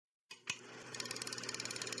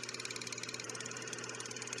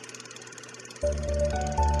Hi,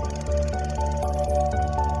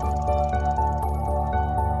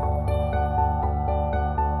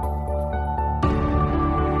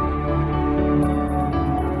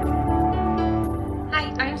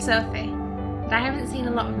 I'm Sophie, and I haven't seen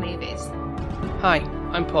a lot of movies. Hi,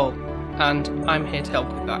 I'm Paul, and I'm here to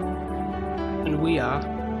help with that. And we are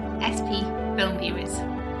SP Film Viewers.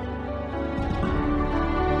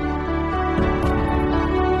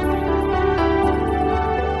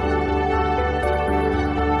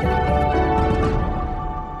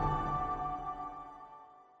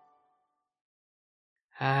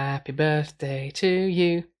 Happy birthday to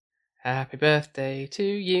you. Happy birthday to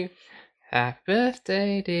you. Happy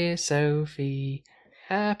birthday, dear Sophie.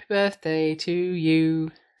 Happy birthday to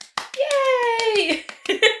you. Yay!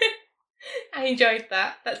 I enjoyed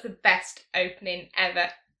that. That's the best opening ever.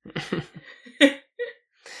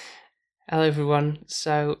 Hello, everyone.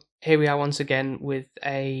 So here we are once again with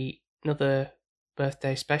another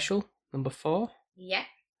birthday special, number 4. Yeah.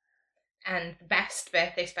 And the best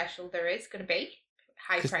birthday special there is going to be.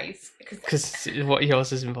 High praise. Because what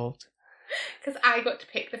yours is involved. Because I got to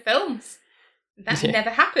pick the films. That Yeah. never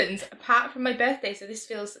happens apart from my birthday, so this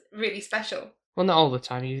feels really special. Well, not all the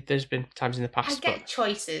time. There's been times in the past. I get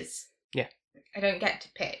choices. Yeah. I don't get to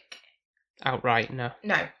pick. Outright, no.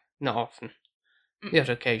 No. Not often. The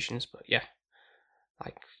other occasions, but yeah.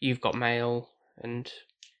 Like, You've Got Mail and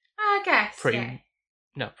I guess, Pretty... yeah.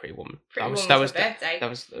 No, Pretty Woman. Pretty That was Woman was her birthday. That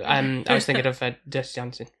was... I was thinking of Dirty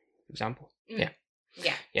Dancing, for example. Yeah.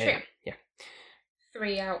 Yeah, True. yeah.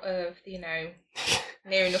 3 out of, near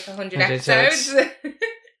enough 100 100 episodes.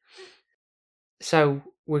 So,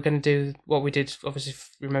 we're going to do what we did, obviously,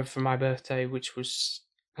 remember for my birthday, which was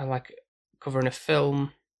covering a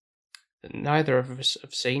film that neither of us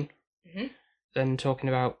have seen. Mm-hmm. Then talking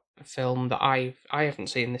about a film that I haven't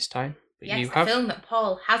seen this time, but yes, you have. a film that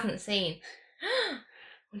Paul hasn't seen.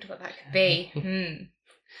 Wonder what that could be.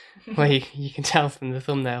 Well, you can tell from the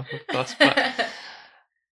thumbnail, of course. But...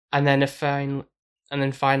 and then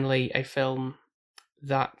finally a film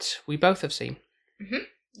that we both have seen. Mm-hmm.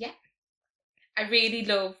 Yeah. I really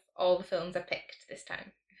love all the films I picked this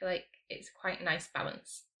time. I feel like it's quite a nice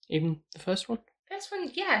balance. Even the first one? First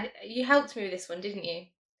one, yeah. You helped me with this one, didn't you?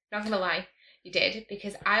 Not gonna lie, you did,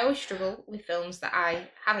 because I always struggle with films that I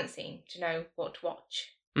haven't seen to know what to watch.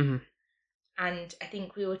 Mm-hmm. And I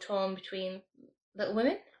think we were torn between Little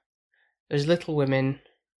Women. There's Little Women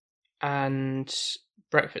and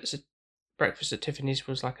Breakfast at Tiffany's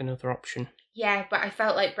was like another option. Yeah, but I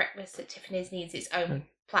felt like Breakfast at Tiffany's needs its own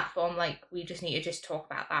platform. Like, we just need to just talk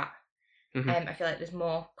about that. Mm-hmm. I feel like there's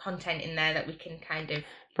more content in there that we can kind of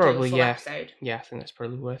probably do a full episode. Yeah, I think that's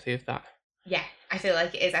probably worthy of that. Yeah, I feel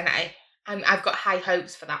like it is, and I've got high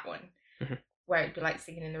hopes for that one, mm-hmm. where it'd be like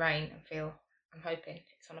Singing in the Rain. I'm hoping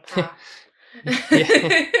it's on a par.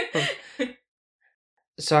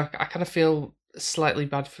 So I kind of feel slightly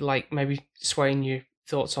bad for maybe swaying your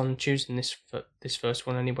thoughts on choosing this first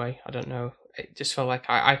one anyway. I don't know. It just felt like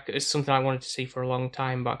it's something I wanted to see for a long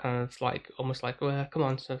time, but kind of almost like, well, come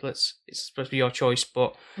on, so it's supposed to be your choice,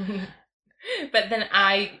 but. But then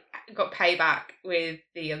I got payback with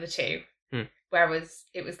the other two, whereas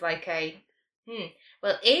it was like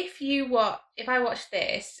well, if I watch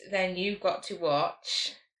this, then you've got to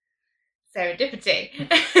watch Serendipity.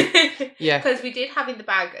 Yeah. Because we did have in the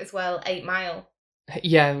bag as well 8 Mile.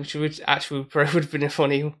 Yeah, which would have been a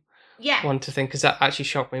funny one to think, because that actually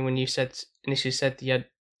shocked me when you initially said you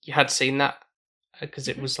had seen that, because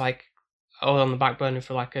it was all on the back burner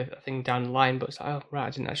for a thing down the line, but it's like, oh right, I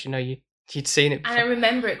didn't actually know you'd seen it before. And I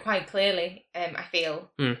remember it quite clearly, I feel,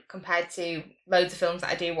 compared to loads of films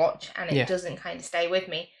that I do watch, and it doesn't kind of stay with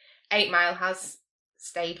me. 8 Mile has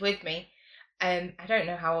stayed with me. I don't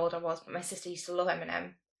know how old I was, but my sister used to love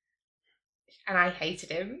Eminem, and I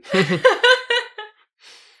hated him.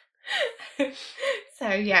 So,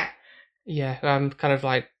 yeah. Yeah, I'm kind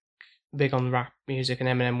of big on rap music, and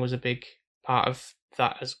Eminem was a big part of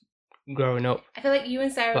that as growing up. I feel like you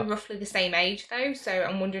and Sarah are roughly the same age, though, so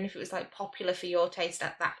I'm wondering if it was popular for your taste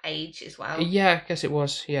at that age as well. Yeah, I guess it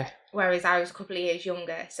was, yeah. Whereas I was a couple of years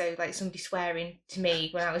younger, so somebody swearing to me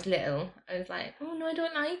when I was little, I was like, oh no, I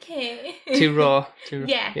don't like it. Too raw.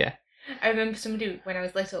 Yeah. I remember somebody when I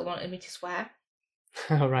was little wanted me to swear.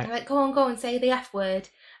 Oh, right. I'm like, go on, say the F word.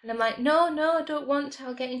 And I'm like, no, I don't want to,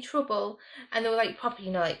 I'll get in trouble. And they were proper,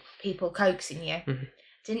 people coaxing you. Mm-hmm.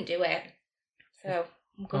 Didn't do it. So,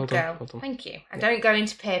 I'm a good well girl. done. Thank you. I don't go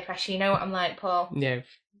into peer pressure, you know what I'm like, Paul? Yeah,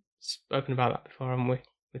 we've spoken about that before, haven't we?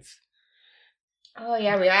 With oh,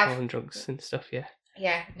 yeah, we have. And drugs and stuff, yeah.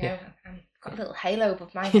 Yeah, no, I've got a little halo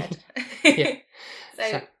above my head. Yeah.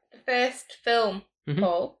 So, the first film,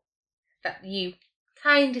 Paul, that you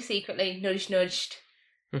kind of secretly nudged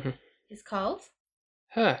is called?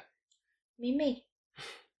 Her. Me.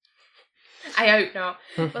 I hope not.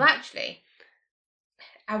 Well, actually,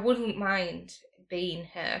 I wouldn't mind being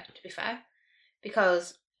her, to be fair,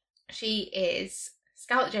 because she is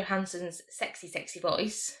Scarlett Johansson's sexy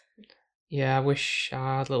voice. Yeah, I wish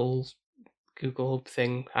our little Google Hub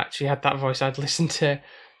thing actually had that voice. I'd listen to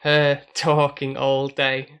her talking all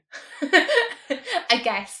day. I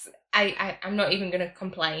guess. I'm not even going to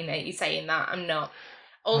complain at you saying that. I'm not.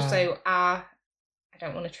 Also, I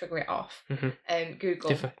don't want to trigger it off.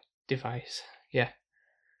 Google device. Yeah.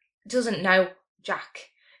 Doesn't know Jack.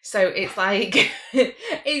 So it's like,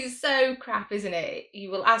 it's so crap, isn't it? You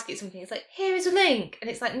will ask it something, it's like, here is a link. And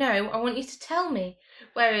it's like, no, I want you to tell me.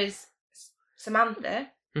 Whereas Samantha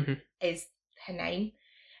is her name,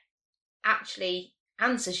 actually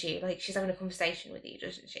answers you. Like, she's having a conversation with you,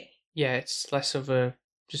 doesn't she? Yeah, it's less of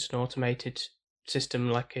just an automated system,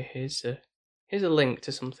 like here's a link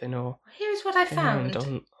to something, or here's what I found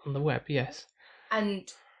on the web. Yes.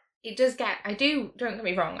 And it does don't get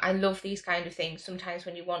me wrong, I love these kind of things sometimes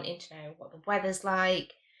when you're wanting to know what the weather's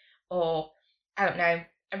like, or I don't know,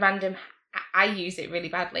 a random, I use it really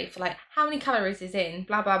badly for like, how many calories is in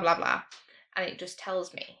blah blah blah blah, and it just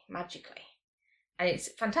tells me magically, and it's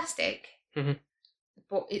fantastic.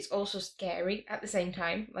 But it's also scary at the same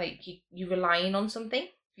time. Like, you're relying on something,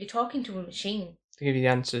 you're talking to a machine to give you the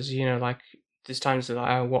answers. Like, there's times that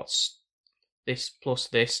like, oh, what's this plus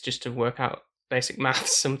this, just to work out basic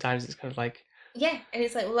maths. Sometimes it's kind of like, yeah, and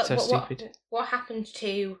it's like, well, look, so what happened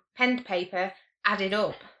to pen to paper added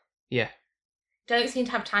up? Yeah. Don't seem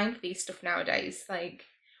to have time for these stuff nowadays. Like,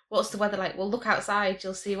 what's the weather like? Well, look outside,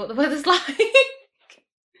 you'll see what the weather's like.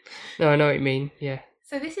 No, I know what you mean. Yeah.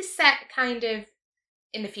 So this is set kind of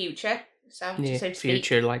in the future. So to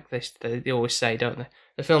future, like this, they always say, don't they?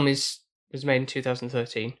 The film was made in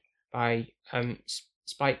 2013 by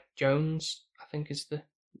Spike Jonze, I think is the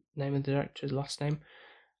name of the director's last name.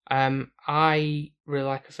 I really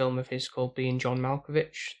like a film of his called Being John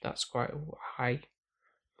Malkovich. That's quite high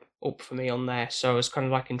up for me on there. So I was kind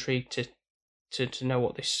of like intrigued to know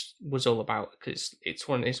what this was all about, because it's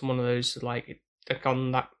one of those like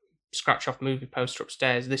on that scratch off movie poster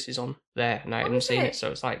upstairs. This is on there, and I hadn't seen it, so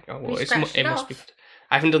it's like, oh well, it must be good.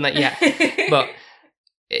 I haven't done that yet, but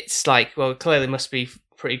it's like, well, it clearly must be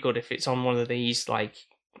pretty good if it's on one of these, like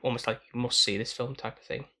almost like you must see this film type of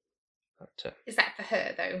thing. But, is that for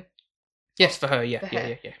her though? Yes, for her. Yeah, for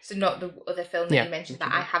her. Yeah. So not the other film that you mentioned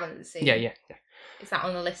that I haven't seen. Yeah. Is that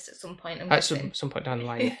on the list at some point? At some point down the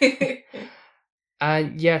line.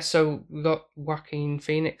 So we got Joaquin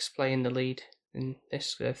Phoenix playing the lead in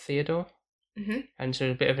this, Theodore, and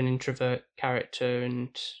so a bit of an introvert character,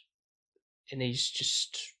 and he's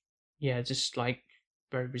just like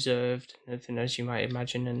very reserved and everything, as you might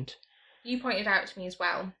imagine. And you pointed out to me as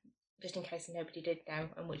well, just in case nobody did know,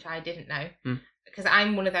 and which I didn't know, because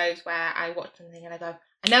I'm one of those where I watch something and I go,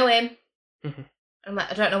 I know him. I'm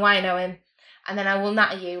like, I don't know why I know him, and then I will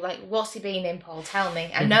natter you like, what's he been in, Paul? Tell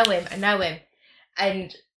me. I know him.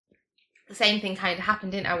 And the same thing kind of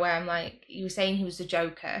happened, didn't I? Where I'm like, you were saying he was the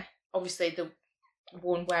Joker. Obviously, the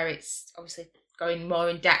one where it's obviously going more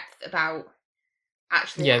in depth about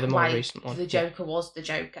actually the more recent one. The Joker was the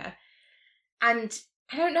Joker. And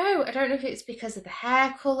I don't know if it's because of the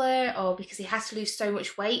hair colour or because he has to lose so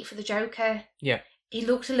much weight for the Joker. Yeah. He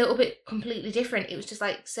looked a little bit completely different. It was just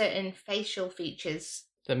like certain facial features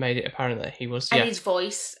that made it apparent that he was, and his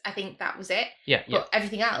voice, I think that was it. Yeah. But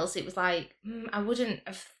everything else, it was like, I wouldn't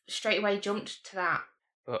have straight away jumped to that.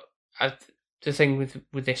 But the thing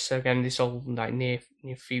with this, again, this all like near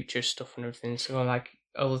future stuff and everything, so like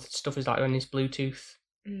all the stuff is like on his Bluetooth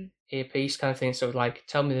earpiece kind of thing, so like,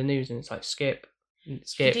 tell me the news, and it's like skip. You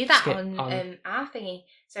do that on our thingy.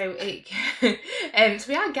 So so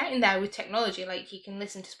we are getting there with technology. Like, you can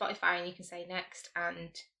listen to Spotify and you can say next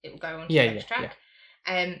and it will go on to the next track.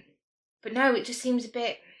 But no, it just seems a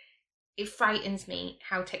bit, it frightens me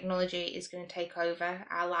how technology is going to take over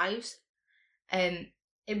our lives.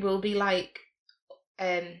 It will be like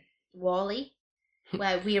WALL-E,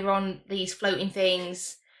 where we are on these floating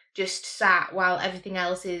things just sat while everything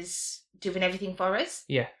else is doing everything for us.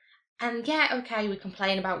 Yeah. And okay, we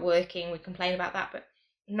complain about working, we complain about that, but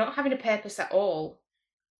not having a purpose at all.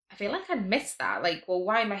 I feel like I'd miss that. Like, well,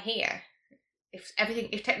 why am I here?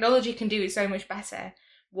 If technology can do it so much better,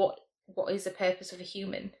 what is the purpose of a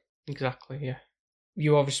human? Exactly, yeah. We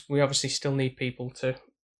obviously still need people to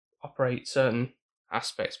operate certain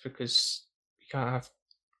aspects, because you can't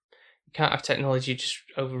have technology just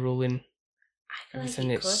overruling everything.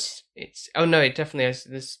 Like it's oh no, it definitely is.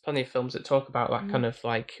 There's plenty of films that talk about that kind of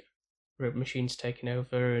like machines taking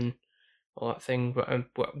over and all that thing.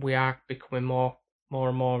 But we are becoming more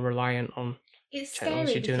and more reliant on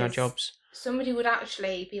technology doing our jobs. Somebody would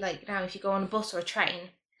actually be like, now if you go on a bus or a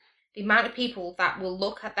train, the amount of people that will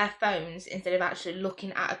look at their phones instead of actually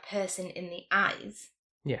looking at a person in the eyes.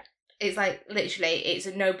 Yeah. It's like, literally, it's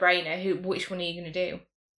a no-brainer. Which one are you going to do?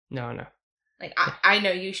 No. Like, I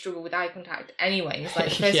know you struggle with eye contact anyway. It's like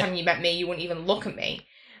the first time you met me, you wouldn't even look at me.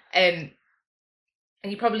 And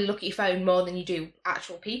you probably look at your phone more than you do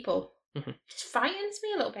actual people. Mm-hmm. It just frightens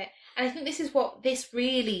me a little bit. And I think this is what this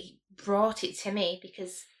really brought it to me,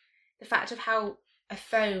 because the fact of how a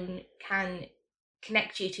phone can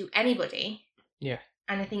connect you to anybody. Yeah.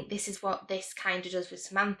 And I think this is what this kind of does with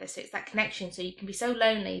Samantha. So it's that connection. So you can be so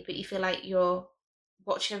lonely, but you feel like you're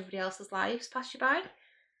watching everybody else's lives pass you by.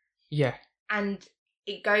 Yeah. And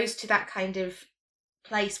it goes to that kind of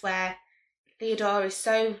place where Theodore is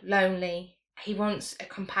so lonely. He wants a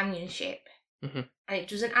companionship. Mm-hmm. And it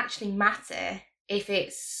doesn't actually matter if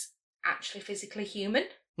it's actually physically human.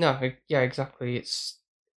 No, yeah, exactly. It's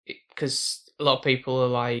because a lot of people are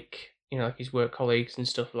like, like his work colleagues and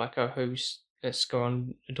stuff, like, oh, let's go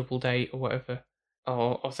on a double date or whatever,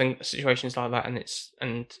 or think situations like that, and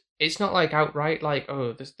it's not like outright like,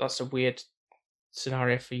 oh, that's a weird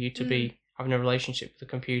scenario for you to be having a relationship with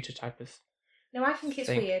a computer type of. No, I think it's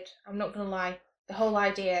weird. I'm not gonna lie. The whole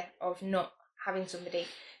idea of not having somebody,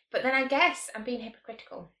 but then I guess I'm being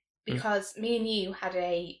hypocritical because me and you had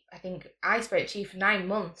I think I spoke to you for 9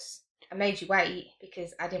 months. I made you wait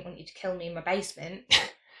because I didn't want you to kill me in my basement.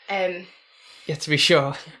 Yeah, to be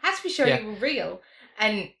sure. I had to be sure you were real.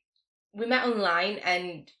 And we met online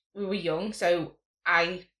and we were young, so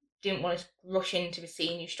I didn't want to rush into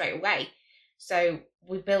seeing you straight away. So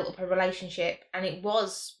we built up a relationship, and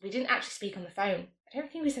we didn't actually speak on the phone. I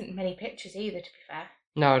don't think we sent many pictures either, to be fair.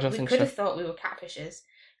 No, I don't think so. We could have thought we were catfishers.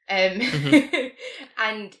 And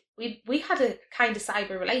we had a kind of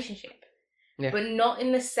cyber relationship. Yeah. But not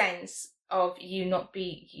in the sense of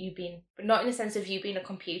but not in the sense of you being a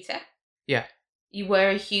computer. Yeah. You were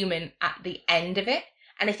a human at the end of it.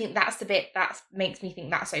 And I think that's the bit that makes me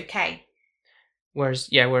think that's okay. Whereas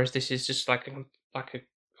this is just like a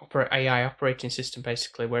AI operating system,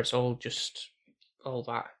 basically, where it's all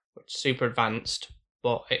that. It's super advanced,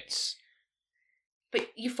 but it's... But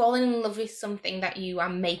you're falling in love with something that you are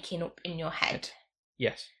making up in your head.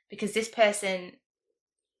 Yes. Because this person,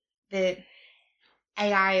 the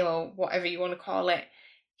AI or whatever you want to call it,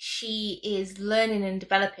 she is learning and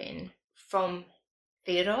developing from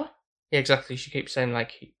Theodore. Yeah, exactly. She keeps saying,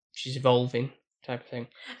 like, she's evolving type of thing.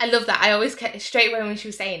 I love that. I always kept, straight away when she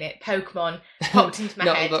was saying it, Pokemon popped into my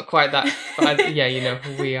head. Not quite that.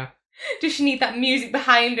 But we are. Does she need that music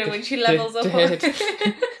behind her when she levels up?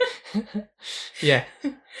 Yeah.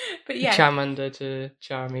 But yeah. Charmander to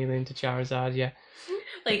Charmeleon to Charizard, yeah.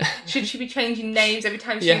 Like, should she be changing names every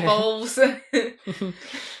time she evolves?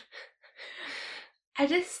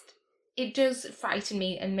 It does frighten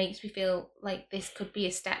me and makes me feel like this could be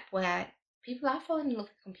a step where people are falling in love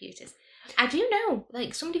with computers. I do know,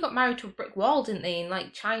 like, somebody got married to a brick wall, didn't they, in,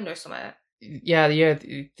 like, China or somewhere? Yeah,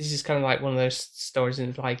 this is kind of like one of those stories, and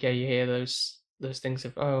it's like, you hear those things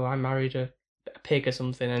of, oh, I married a pig or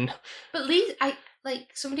something, and... But at least,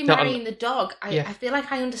 somebody marrying the dog, I feel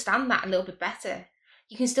like I understand that a little bit better.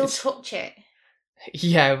 You can still touch it.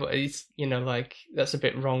 Yeah, but it's, that's a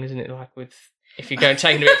bit wrong, isn't it? Like, with... If you're going to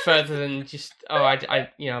take it a bit further than just,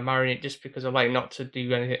 I'm marrying it just because I like not to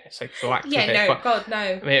do anything sexual act with it. Yeah, no, God, no.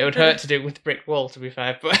 I mean, it would hurt to do it with the brick wall, to be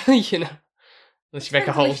fair, but, unless you make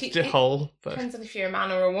a hole. But depends on if you're a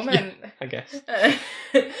man or a woman. Yeah, I guess.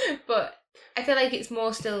 But I feel like it's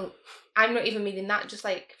more still, I'm not even meaning that, just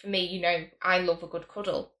like, for me, I love a good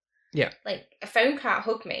cuddle. Yeah. Like, a phone can't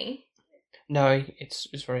hug me. No, it's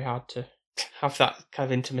very hard to have that kind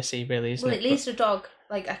of intimacy, really, isn't it? Well, at least a dog,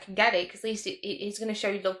 I can get it, because at least it's going to show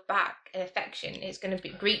you love back and affection. It's going to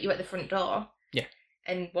greet you at the front door. Yeah.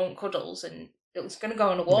 And want cuddles, and it's going to go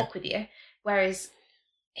on a walk with you. Whereas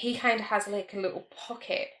he kind of has, like, a little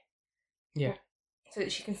pocket. Yeah. So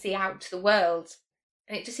that she can see out to the world.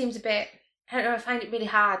 And it just seems a bit, I don't know, I find it really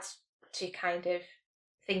hard to kind of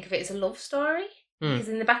think of it as a love story. Because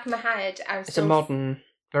in the back of my head, It's a modern,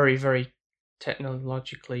 very, very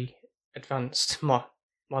technologically advanced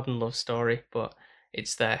modern love story, but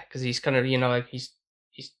it's there because he's kind of he's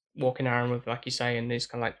walking around with, like you say, and he's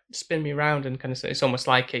kind of like, spin me around, and kind of, it's almost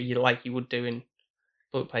like you would do in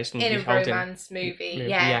Bullet Place in a romance movie,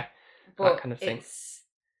 yeah, but that kind of thing. It's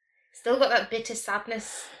still got that bitter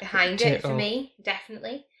sadness behind it for me,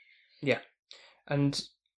 definitely. Yeah, and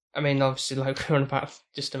I mean, obviously, like we were on about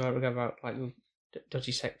just a moment ago about like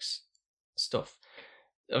dodgy sex stuff.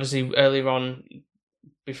 obviously earlier on,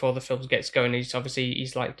 before the film gets going,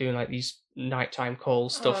 he's like doing like these nighttime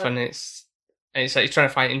calls stuff, and it's like he's trying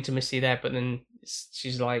to find intimacy there, but then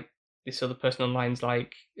she's like, this other person online's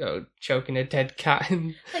like choking a dead cat.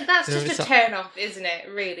 Like, that's just a turn off, isn't it?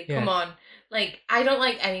 Really, come on. Like, I don't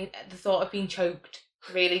like the thought of being choked.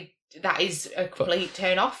 Really, that is a complete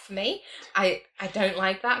turn off for me. I don't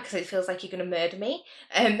like that because it feels like you're gonna murder me.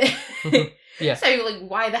 Yeah. So like,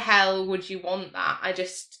 why the hell would you want that?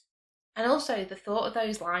 And also the thought of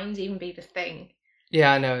those lines even be the thing.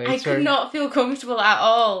 Yeah, I know. I could not feel comfortable at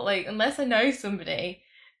all. Like, unless I know somebody,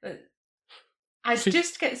 I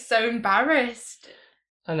just get so embarrassed.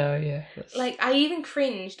 I know, yeah. Like, I even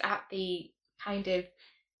cringed at the kind of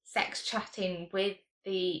sex chatting with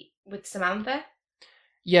Samantha.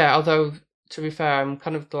 Yeah, although, to be fair, I'm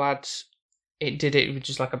kind of glad it did it with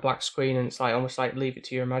just like a black screen, and it's like almost like leave it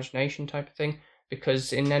to your imagination type of thing,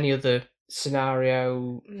 because in any other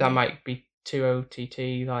scenario that might be too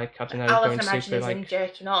OTT, like, I don't know, All I can imagine is him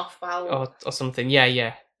jerking off while... or something.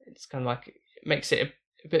 Yeah. It's kind of like, it makes it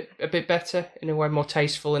a bit better in a way, more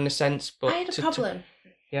tasteful in a sense. But I had a problem.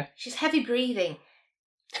 Yeah. She's heavy breathing.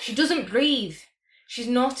 She doesn't breathe. She's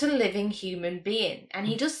not a living human being. And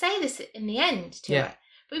he does say this in the end to her.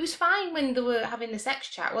 But it was fine when they were having the sex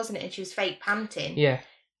chat, wasn't it? And she was fake panting. Yeah.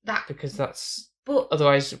 Because that's... But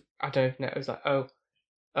otherwise, I don't know. It was like, oh.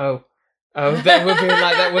 That would be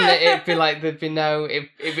like that, wouldn't it? It'd be like there'd be no...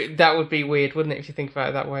 that would be weird, wouldn't it, if you think about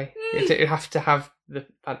it that way? It'd have to have the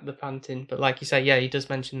panting. But like you say, yeah, he does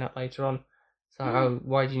mention that later on. It's like,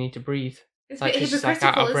 why do you need to breathe? It's like, a bit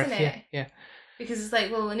hypocritical, isn't it? Yeah. Because it's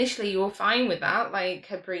like, well, initially you were fine with that, like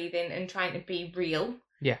her breathing and trying to be real.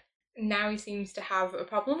 Yeah. Now he seems to have a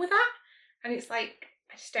problem with that, and it's like,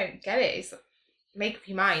 I just don't get it. It's make up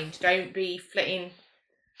your mind. Don't be flitting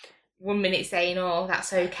 1 minute saying, oh,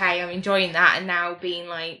 that's okay, I'm enjoying that, and now being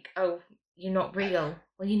like, oh, you're not real.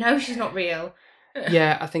 Well, you know she's not real.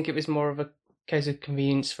 Yeah, I think it was more of a case of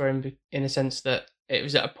convenience for him, in a sense that it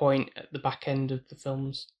was at a point at the back end of the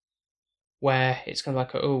films where it's kind of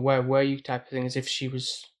like, oh, where were you type of thing, as if she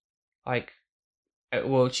was like,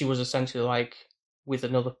 well, she was essentially like with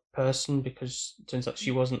another person, because it turns out she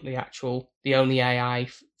wasn't the only AI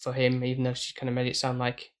for him, even though she kind of made it sound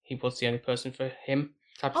like he was the only person for him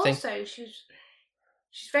type of thing. Also,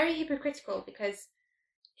 she's very hypocritical, because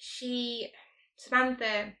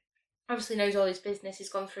Samantha obviously knows all his business. He's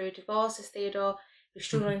gone through a divorce as Theodore. He was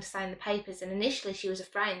struggling to sign the papers, and initially she was a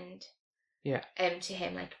friend. Yeah. To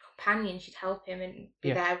him, like a companion. She'd help him and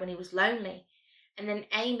be there when he was lonely. And then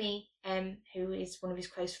Amy, who is one of his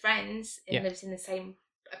close friends and lives in the same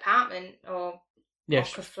apartment or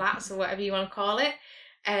block of flats or whatever you want to call it,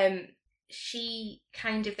 she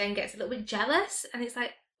kind of then gets a little bit jealous, and it's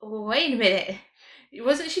like, oh, wait a minute,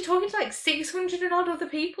 wasn't she talking to like 600 and odd other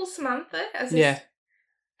people, Samantha, as this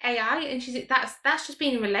AI? And she's that's just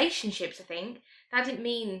being in relationships, I think. That didn't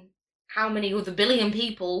mean how many other billion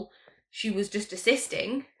people she was just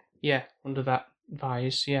assisting. Yeah, under that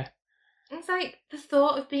vice, yeah. It's like the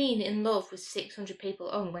thought of being in love with 600 people.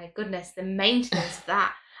 Oh my goodness, the maintenance of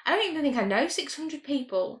that. I don't even think I know 600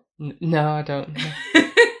 people. No, I don't.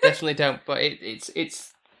 Definitely don't. But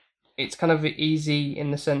it's kind of easy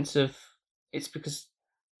in the sense of, it's because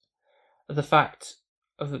of the fact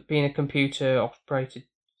of it being a computer operated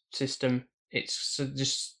system. It's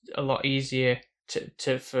just a lot easier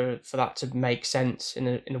for that to make sense in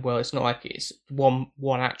a world. It's not like it's one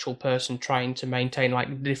actual person trying to maintain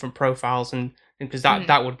like different profiles, and because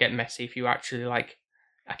that would get messy if you actually like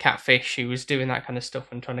a catfish who was doing that kind of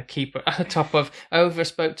stuff and trying to keep it on top of, I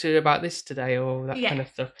spoke to you about this today, or that kind of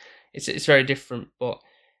stuff. It's very different, but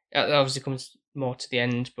it obviously comes more to the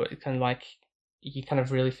end. But it kind of like, you kind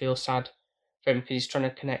of really feel sad for him, because he's trying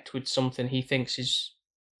to connect with something he thinks is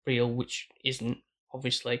real, which isn't,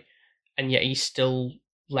 obviously. And yet he's still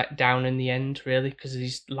let down in the end, really, because of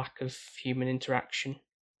his lack of human interaction,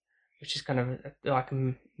 which is kind of like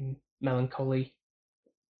a melancholy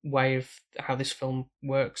way of how this film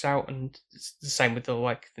works out. And it's the same with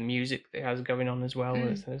the music that it has going on as well.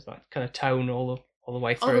 There's like kind of tone all the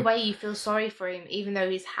way through. All the way you feel sorry for him, even though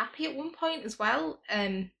he's happy at one point as well.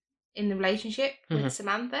 In the relationship with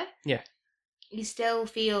Samantha, you still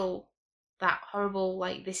feel that horrible,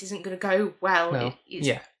 like, this isn't going to go well. No.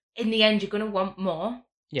 In the end, you're going to want more.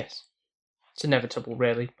 Yes. It's inevitable,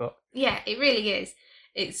 really, but... Yeah, it really is.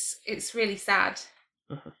 It's really sad.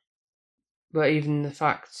 But even the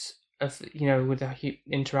fact of, with the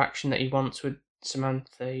interaction that he wants with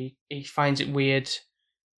Samantha, he finds it weird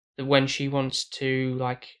that when she wants to,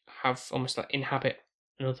 like, have almost like inhabit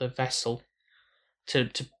another vessel to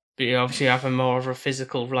be, obviously have a more of a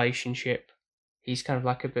physical relationship, he's kind of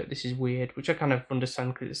like a bit, this is weird, which I kind of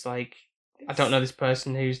understand because it's like, I don't know this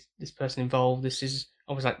person, who's this person involved. This is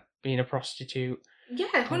always like being a prostitute. Yeah,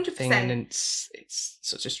 100%. And it's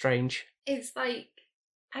such a strange. It's like,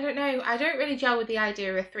 I don't know. I don't really gel with the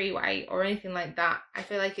idea of a 3-way or anything like that. I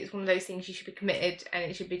feel like it's one of those things you should be committed and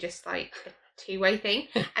it should be just like a 2-way thing.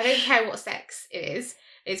 I don't care what sex it is.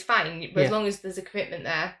 It's fine, but as long as there's a commitment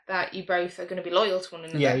there that you both are going to be loyal to one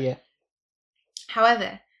another. Yeah.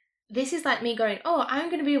 However, this is like me going, oh, I'm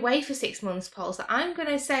going to be away for 6 months, Paul, so I'm going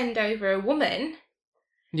to send over a woman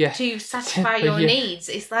to satisfy your needs.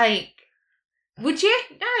 It's like, would you?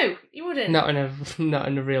 No, you wouldn't. Not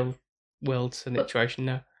in a real world situation,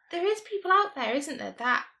 no. There is people out there, isn't there,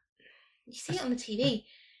 that you see it on the TV.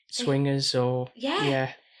 Swingers or...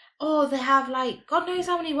 Yeah. Oh, they have like, God knows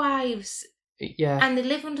how many wives. Yeah. And they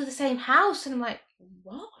live under the same house. And I'm like,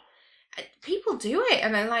 what? People do it.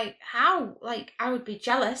 And I'm like, how? Like, I would be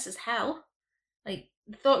jealous as hell. Like,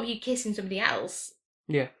 the thought of you kissing somebody else.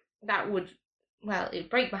 Yeah. That would, well,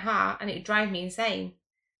 it'd break my heart and it'd drive me insane.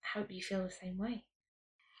 I hope you feel the same way.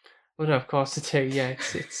 Well, no, of course I do. Yeah,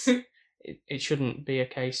 it shouldn't be a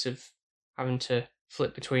case of having to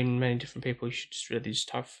flip between many different people. You should just really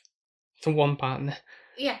just have the one partner.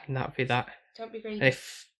 Yeah. And that'd be that. Don't be greedy. And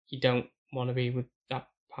if you don't want to be with that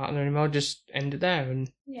partner anymore, just end it there.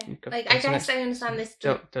 And like, I guess I understand this.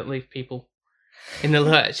 Don't leave people in the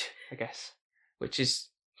lurch, I guess. Which is,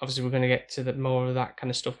 obviously, we're going to get to more of that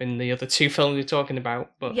kind of stuff in the other 2 films we're talking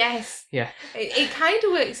about. But yes. Yeah. It kind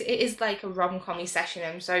of works. It is like a rom-com session.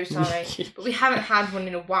 I'm so sorry. But we haven't had one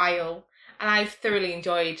in a while. And I've thoroughly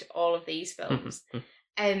enjoyed all of these films.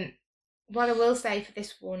 What I will say for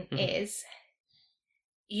this one is,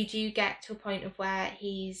 you do get to a point of where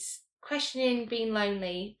he's questioning being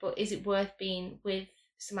lonely, but is it worth being with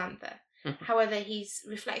Samantha? However, he's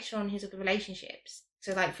reflecting on his other relationships.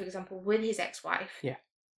 So, like, for example, with his ex-wife. Yeah.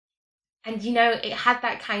 And, you know, it had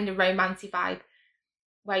that kind of romantic vibe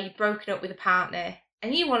where you've broken up with a partner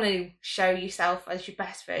and you want to show yourself as your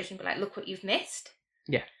best version, but, like, look what you've missed.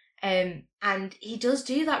 Yeah. And he does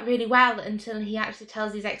do that really well until he actually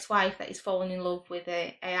tells his ex-wife that he's fallen in love with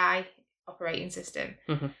a AI operating system.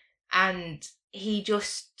 And she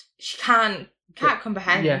can't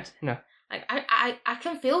comprehend. Yeah, no. Like, I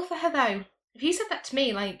can feel for her, though. If you said that to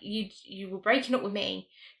me, like, you were breaking up with me,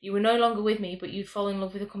 you were no longer with me, but you'd fall in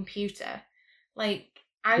love with a computer, like,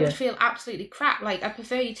 I would feel absolutely crap. Like, I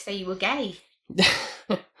prefer you to say you were gay.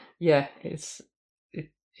 Yeah,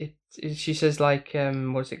 she says, like,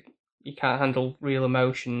 what is it? You can't handle real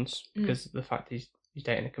emotions because of the fact he's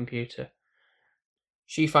dating a computer.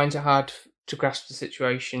 She finds it hard to grasp the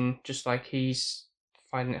situation, just like he's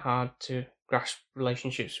finding it hard to grasp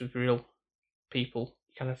relationships with real people.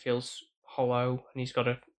 He kind of feels hollow and he's got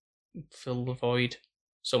to fill the void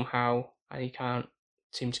somehow, and he can't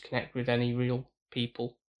seem to connect with any real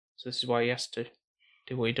people. So this is why he has to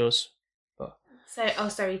do what he does. But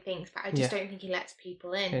so he thinks, but I just don't think he lets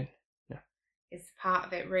people in. No. It's part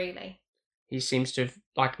of it, really. He seems to have,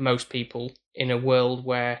 like most people, in a world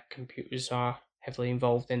where computers are heavily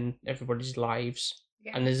involved in everybody's lives,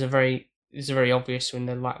 and there's a very obvious when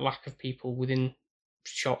the lack of people within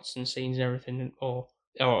shots and scenes and everything, or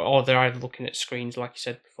they're either looking at screens like you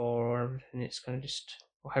said before, or everything. It's kind of just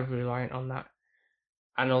heavily reliant on that,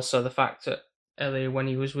 and also the fact that earlier when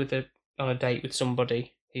he was on a date with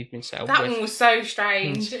somebody he'd been set up with. That one was so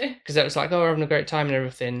strange because it was like, oh, we're having a great time and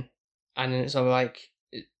everything, and then it's all like,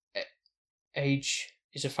 age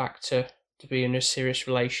is a factor to be in a serious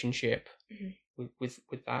relationship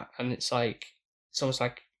with that, and it's like, it's almost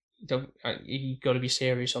like you got to be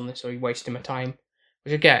serious on this or you're wasting my time,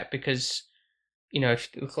 which I get, because, you know,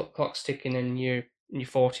 if the clock's ticking and you're in your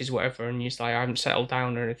 40s whatever and you're just like, I haven't settled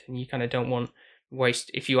down or anything, you kind of don't want to waste,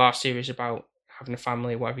 if you are serious about having a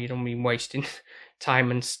family or whatever, you don't mean wasting time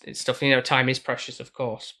and stuff. You know, time is precious, of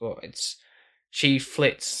course, but she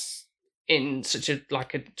flits in such a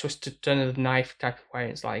twisted turn of the knife type of way.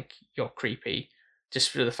 It's like, you're creepy, just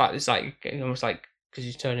for the fact it's like almost like because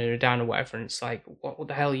you're turning her down or whatever, and it's like, what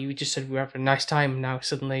the hell, you just said we were having a nice time and now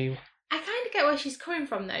suddenly. I kind of get where she's coming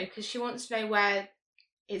from though, because she wants to know where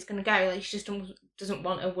it's going to go. Like, she just doesn't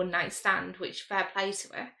want a one night stand, which fair play to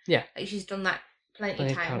her. Yeah, like, she's done that plenty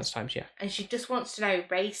of times. Yeah, and she just wants to know,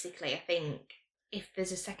 basically, I think, if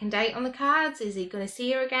there's a second date on the cards. Is he going to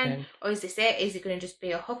see her again, or is this it? Is it going to just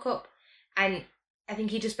be a hookup? And I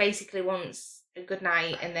think he just basically wants a good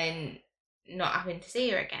night and then not having to see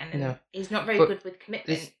her again. And he's not very good with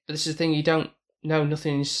commitment. But this is the thing, you don't know,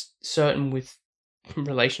 nothing is certain with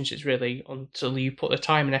relationships really until you put the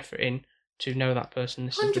time and effort in to know that person.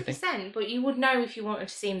 100%, but you would know if you wanted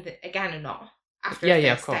to see him again or not after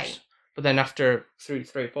a first date. But then after 3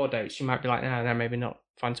 or 4 dates, you might be like, no, maybe not.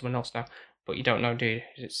 Find someone else now. But you don't know, do you?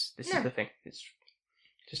 This is the thing. It's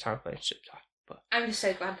just how relationships are. But I'm just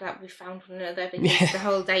so glad that we found one another, because the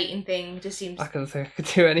whole dating thing just seems... I couldn't think I could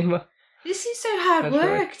do anymore. This seems so hard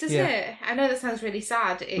work, doesn't it? I know that sounds really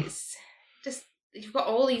sad. It's just, you've got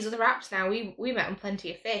all these other apps now. We met on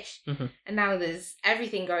Plenty of Fish, and now there's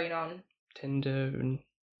everything going on. Tinder and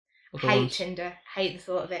other Hate ones. Tinder. Hate the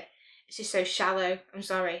thought of it. It's just so shallow. I'm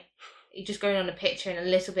sorry. You're just going on a picture and a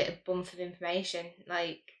little bit of bump of information.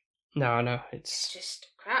 Like... No, I know. It's just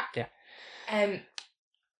crap. Yeah.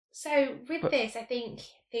 So with this, I think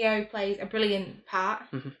Theo plays a brilliant part.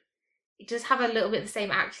 He does have a little bit the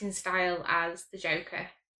same acting style as the Joker.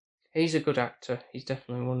 He's a good actor. He's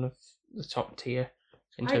definitely one of the top tier.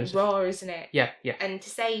 In terms raw, isn't it? Yeah. And to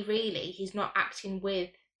say, really, he's not acting with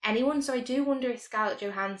anyone. So I do wonder if Scarlett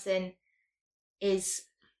Johansson is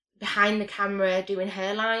behind the camera doing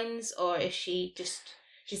her lines, or if she just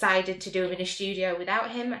decided to do them in a studio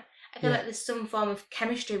without him. I feel like there's some form of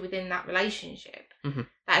chemistry within that relationship that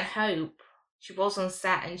I'd hope she was on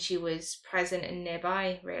set and she was present and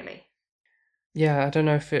nearby, really. Yeah, I don't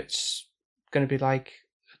know if it's going to be like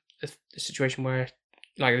a situation where,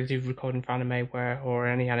 like they do recording for anime, or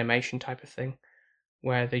any animation type of thing,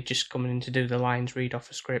 where they just come in to do the lines, read off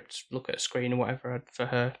a script, look at a screen or whatever for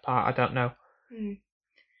her part. I don't know.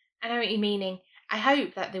 I know what you're meaning. I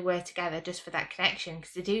hope that they were together just for that connection,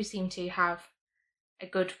 because they do seem to have a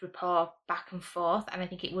good rapport back and forth, and I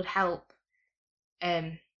think it would help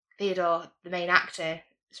Theodore, the main actor's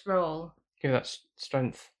role, give that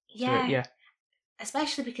strength. Yeah. To it, yeah.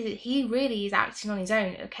 Especially because he really is acting on his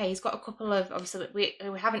own. Okay, he's got a couple of, obviously, we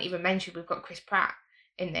haven't even mentioned, we've got Chris Pratt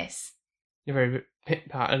in this. You're very pit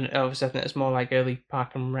part, and obviously I think it's more like early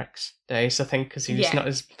Park and Rex days, I think, because he was not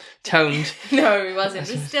as toned. No, he wasn't.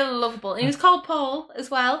 He was still lovable. He was called Paul as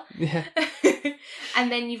well. Yeah.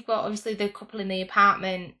 And then you've got, obviously, the couple in the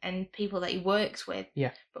apartment and people that he works with.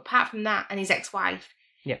 Yeah. But apart from that, and his ex-wife,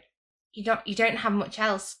 you don't have much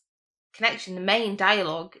else connection. The main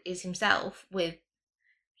dialogue is himself with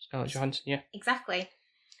Scarlett Johansson, yeah. Exactly.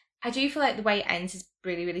 I do feel like the way it ends is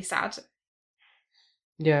really, really sad.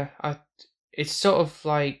 Yeah, it's sort of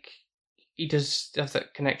like he does have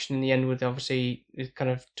that connection in the end with, obviously, it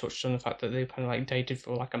kind of touched on the fact that they kind of like dated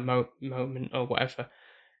for like a moment or whatever,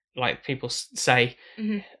 like people say,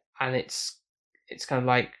 and it's kind of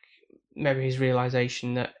like maybe his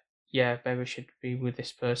realization that maybe I should be with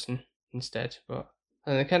this person instead, but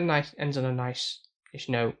and it kind of ends on a nice-ish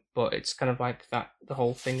note, but it's kind of like that the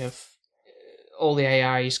whole thing of all the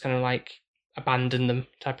AIs kind of like abandon them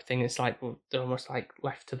type of thing. It's like, well, they're almost like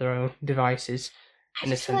left to their own devices. I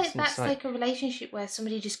just feel like that's like a relationship where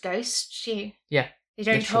somebody just ghosts you. Yeah. They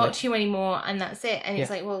don't talk to you anymore, and that's it. And it's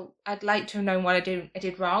like, well, I'd like to have known what I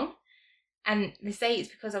did wrong. And they say it's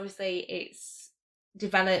because obviously it's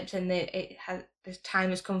developed and the time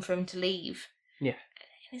has come for him to leave. Yeah.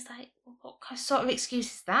 And it's like, well, what sort of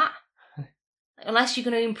excuse is that? Unless you're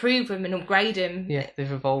going to improve them and upgrade them. Yeah,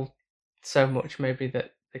 they've evolved so much maybe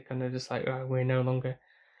that they're kind of just like, oh, we're no longer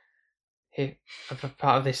here, a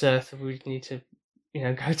part of this earth. We need to,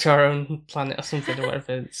 go to our own planet or something or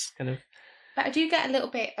whatever. It's kind of. But I do get a little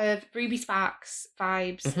bit of Ruby Sparks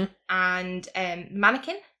vibes and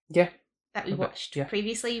Mannequin. Yeah. That we watched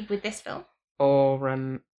previously with this film. Or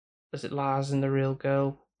was it Lars and the Real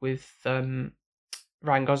Girl with Ryan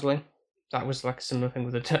Gosling? That was like a similar thing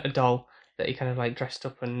with a doll that he kind of like dressed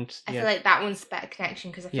up and. I feel like that one's the better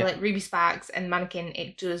connection because I feel like Ruby Sparks and Mannequin,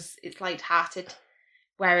 it's light-hearted,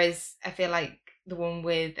 whereas I feel like the one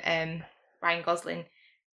with Ryan Gosling,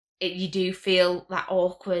 you do feel that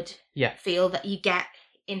awkward feel that you get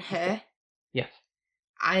in her. Yeah.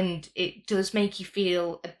 And it does make you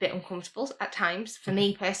feel a bit uncomfortable at times. For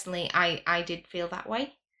me personally, I did feel that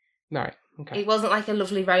way. Right. Okay. It wasn't like a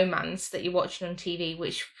lovely romance that you're watching on TV,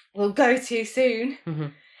 which we'll go to soon.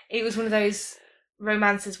 It was one of those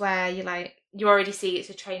romances where you already see it's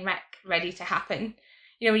a train wreck ready to happen.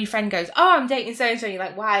 When your friend goes, "Oh, I'm dating so and so," you're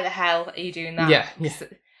like, "Why the hell are you doing that?" Yeah.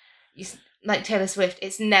 Like Taylor Swift,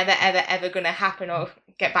 it's never ever ever gonna happen or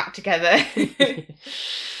get back together.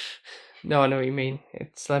 No, I know what you mean.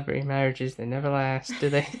 It's celebrity marriages, they never last, do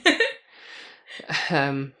they?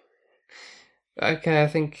 Okay, I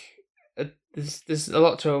think there's a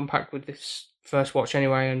lot to unpack with this first watch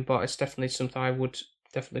anyway, but it's definitely something I would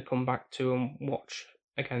definitely come back to and watch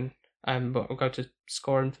again. But I'll go to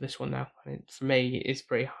scoring for this one now. For me, it's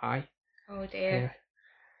pretty high. Oh dear.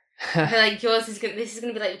 I feel like yours this is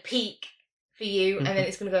gonna be like the peak for you, and then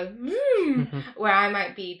it's gonna go where I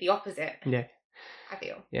might be the opposite. Yeah. I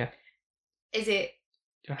feel. Yeah. Is it?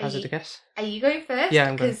 Do you want to hazard a guess? Are you going first? Yeah,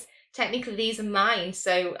 I'm going. Because technically these are mine,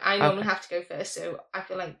 so I normally have to go first, so I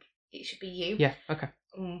feel like it should be you. Yeah, okay.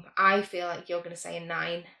 I feel like you're going to say a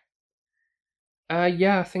 9.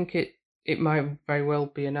 Yeah, I think it might very well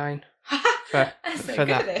be a 9 for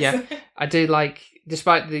that. Yeah, I do like,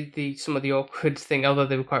 despite the some of the awkward thing, although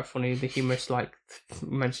they were quite funny, the humorous, like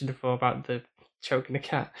mentioned before about the choking a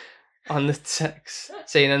cat on the sex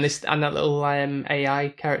scene, and that little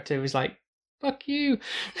AI character was like, "Fuck you."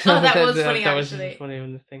 Oh, that was funny. That actually. was funny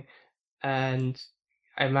on the thing, and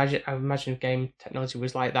I imagine if game technology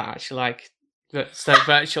was like that, actually, like so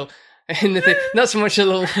virtual in the thing, not so much a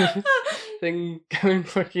little thing going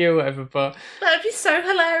 "fuck you" or whatever, but that'd be so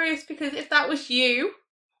hilarious, because if that was you,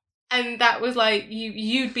 and that was like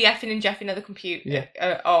you'd be effing and jeffing at the computer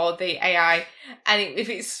or the AI, and if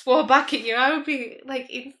it swore back at you, I would be like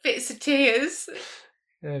in fits of tears.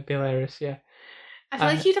 It'd be hilarious, yeah. I feel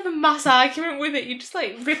like you'd have a mass argument with it. You'd just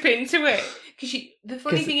like rip into it, because the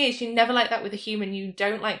funny thing is, you're never like that with a human. You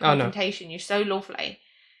don't like confrontation. You're so lovely.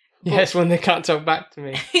 Yes, when they can't talk back to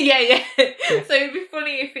me. yeah. So it'd be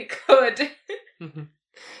funny if it could.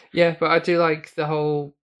 Yeah, but I do like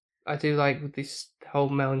this whole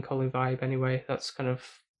melancholy vibe anyway. That's kind of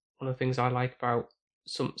one of the things I like about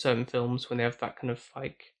some certain films, when they have that kind of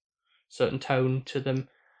like certain tone to them.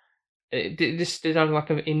 This did have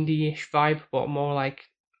like an indie-ish vibe, but more like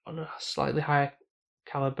on a slightly higher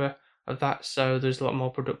caliber of that. So there's a lot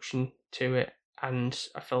more production to it, and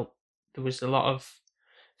I felt there was a lot of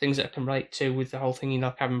things that I can relate to with the whole thing,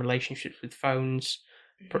 like having relationships with phones,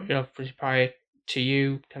 pretty prior to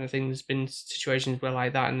you, kind of thing. There's been situations where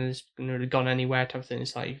like that, and there's not really gone anywhere type of thing.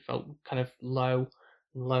 It's like you felt kind of low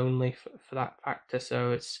and lonely for that factor.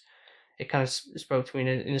 So it kind of spoke to me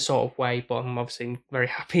in a sort of way, but I'm obviously very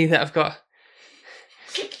happy that I've got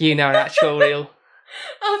you now, an actual real.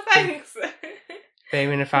 Oh, thanks.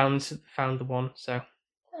 Damien found the one, so.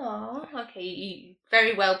 Oh, okay. You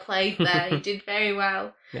very well played there. You did very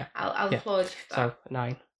well. Yeah. I'll applaud you for that. So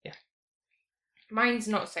 9. Yeah. Mine's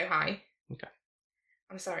not so high. Okay.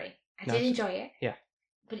 I'm sorry. I did enjoy it. Yeah.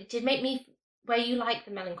 But it did make me, where you like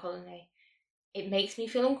the melancholy, it makes me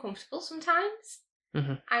feel uncomfortable sometimes.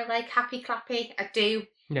 Mm-hmm. I like happy clappy. I do.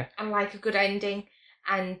 Yeah. I like a good ending,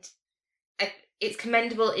 and it's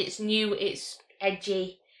commendable. It's new. It's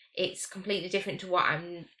edgy. It's completely different to what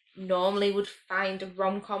I normally would find a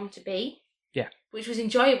rom-com to be. Yeah. Which was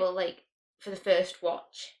enjoyable, like, for the first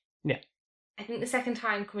watch. Yeah. I think the second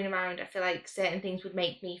time coming around, I feel like certain things would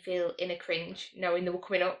make me feel in a cringe, knowing they were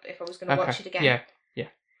coming up if I was going to watch it again. Yeah.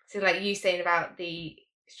 So, like you saying about the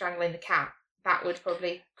strangling the cat, that would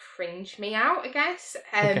probably cringe me out, I guess.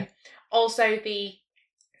 Also, the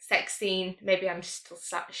sex scene, maybe I'm just still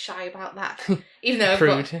shy about that, even though I've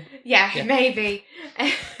got, yeah, maybe.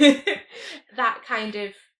 That kind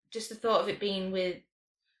of, just the thought of it being with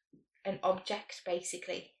an object,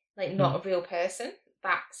 basically, like not a real person,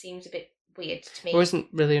 that seems a bit weird to me. It wasn't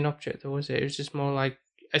really an object, though, was it? It was just more like,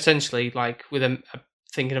 essentially, like with a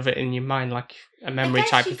thinking of it in your mind, like a memory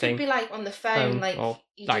type of thing. It could be like on the phone, like or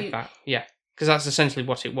like that. Yeah, because that's essentially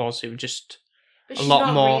what it was. It was just a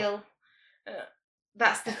lot more. Real.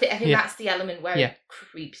 That's the I think that's the element where it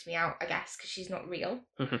creeps me out, I guess, because she's not real.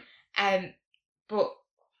 Mm-hmm. But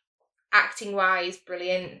acting wise,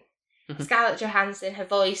 brilliant. Mm-hmm. Scarlett Johansson, her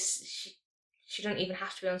voice, she don't even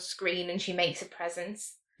have to be on screen, and she makes a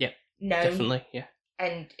presence. Yeah, known, definitely. Yeah,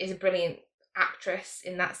 and is a brilliant actress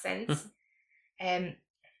in that sense.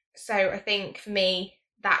 So I think for me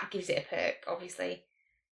that gives it a perk. Obviously,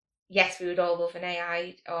 yes, we would all love an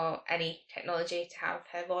AI or any technology to have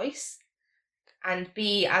her voice and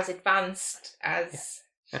be as advanced as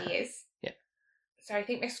she is. Yeah. So I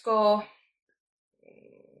think my score,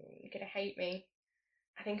 you're gonna hate me,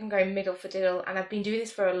 I think I'm going middle for diddle, and I've been doing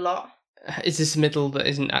this for a lot. Is this middle that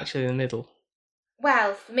isn't actually the middle?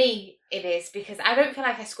 Well, for me it is, because I don't feel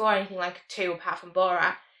like I score anything like a 2 apart from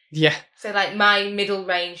Borat. Yeah. So like my middle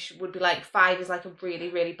range would be like 5 is like a really,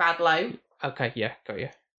 really bad low. Okay, yeah, got you.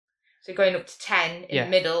 So going up to 10 in the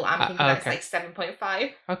middle, I'm thinking that's like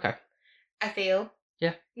 7.5. Okay. I feel.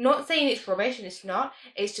 Yeah. Not saying it's rubbish, and it's not.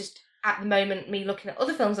 It's just at the moment me looking at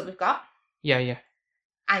other films that we've got. Yeah.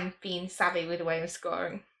 And being savvy with the way I'm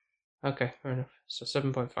scoring. Okay, fair enough. So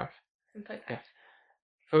 7.5. 7.5. Yeah.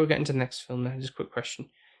 Before we get into the next film, then, just a quick question.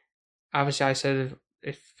 Obviously, I said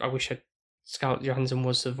if I wish Scarlett Johansson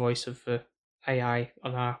was the voice of the AI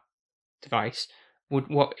on our device.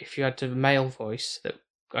 What if you had a male voice, that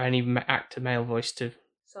any actor male voice to?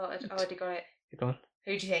 Sorted. I already got it. Go on.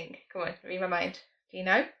 Who do you think? Come on, read my mind. Do you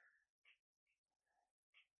know?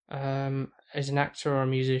 As an actor or a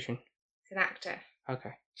musician? It's an actor.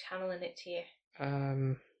 Okay. Channeling it to you.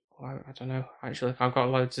 I don't know. Actually, I've got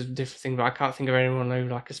loads of different things, but I can't think of anyone who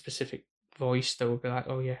like a specific voice that would be like,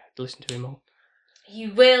 oh yeah, listen to him all.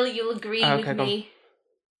 You will. You'll agree Okay, with me.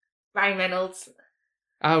 Ryan Reynolds.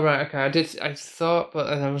 Oh right, okay. I thought, but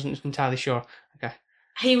I wasn't entirely sure. Okay.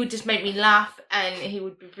 He would just make me laugh, and he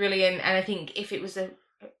would be brilliant. And I think if it was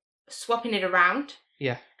swapping it around,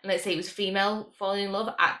 yeah, and let's say it was a female falling in love,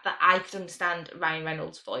 that I could understand Ryan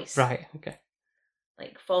Reynolds' voice. Right. Okay.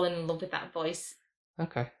 Like falling in love with that voice.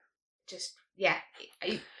 Okay. Just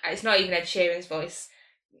it's not even Ed Sheeran's voice.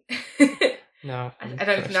 No, I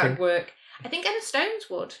don't think that would work. I think Emma Stone's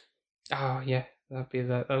would. Oh yeah, that'd be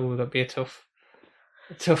a tough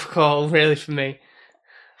call, really, for me.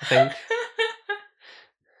 I think.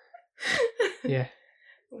 Yeah.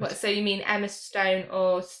 What? So you mean Emma Stone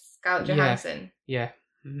or Scarlett Johansson? Yeah.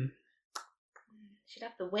 Mm-hmm. She'd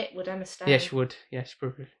have the wit, would Emma Stone? Yeah, she would. Yeah, she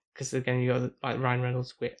probably. Because again, you got like Ryan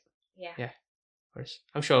Reynolds' wit. Yeah. Yeah. Whereas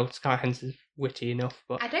I'm sure Scarlett Johansson's witty enough,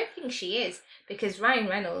 but I don't think she is, because Ryan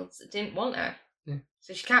Reynolds didn't want her. Yeah.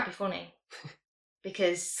 So she can't be funny.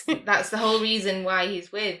 Because that's the whole reason why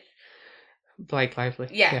he's with Blake Lively.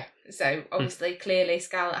 Yeah. So obviously, clearly,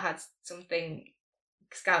 Scarlett had something.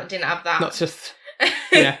 Scarlett didn't have that. Not just.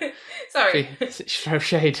 Yeah. Sorry. Throw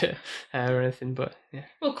shade at her or anything, but yeah.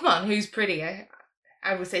 Well, come on, who's prettier?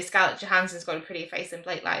 I would say Scarlett Johansson's got a prettier face than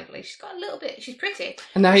Blake Lively. She's got a little bit. She's pretty.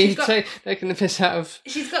 And now you'd say taking the piss out of.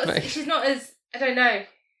 She's not as. I don't know.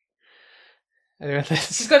 Anyway,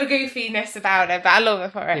 she's got a goofiness about her, but I love her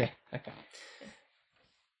for it. Yeah. Okay.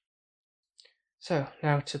 So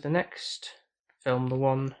now to the next film, the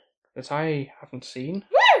one that I haven't seen.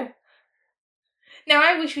 Woo! Now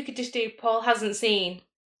I wish we could just do Paul hasn't seen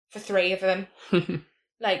for 3 of them.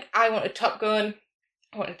 Like I wanted Top Gun,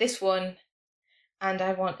 I wanted this one, and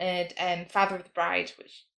I wanted Father of the Bride,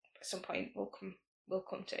 which at some point we'll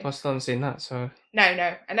come to. I still haven't seen that, so. No,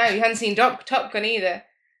 I know you hadn't seen Top Gun either.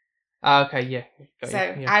 Okay, yeah. So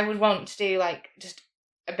I would want to do like just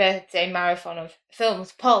a birthday marathon of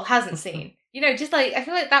films Paul hasn't seen. You know, just like I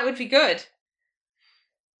feel like that would be good.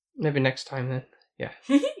 Maybe next time then. Yeah.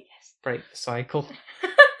 Yes. Break the cycle.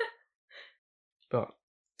 But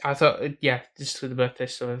I thought, just for the birthday,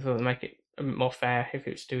 so I thought it'd make it a bit more fair if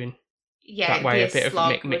it was doing that way, a bit of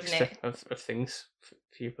a mixture of things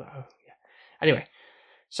for you. But, Anyway,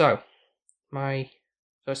 so my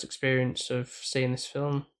first experience of seeing this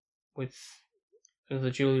film with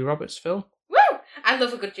another Julia Roberts film. Woo! I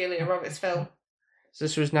love a good Julia Roberts film. So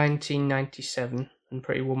this was 1997, and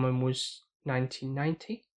Pretty Woman was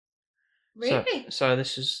 1990. Really? So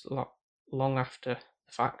this is long after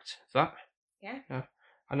the fact of that. Yeah.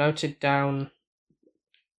 I noted down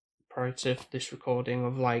prior to this recording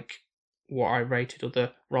of like what I rated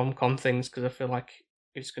other rom-com things, because I feel like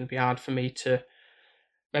it's going to be hard for me to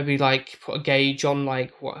maybe like put a gauge on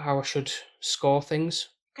like how I should score things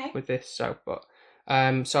with this. So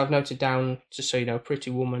I've noted down, just so you know, Pretty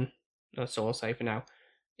Woman, that's all I'll say for now,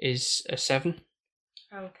 is a 7.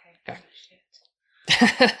 Okay. Shit.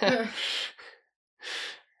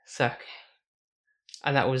 So,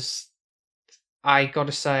 and that was, I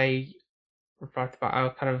gotta say, right about how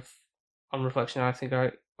kind of, on reflection, I think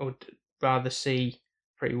I would rather see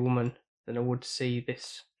Pretty Woman than I would see this.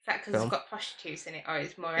 Is that because it's got prostitutes in it, or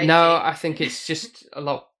it's more? No, I think it's just a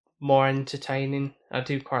lot more entertaining. I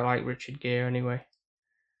do quite like Richard Gere anyway.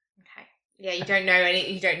 Okay. Yeah, you don't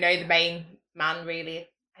know the main man really.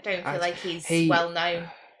 I don't feel like he's well known.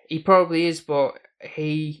 He probably is, but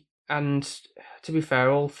and to be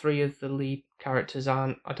fair, all 3 of the lead characters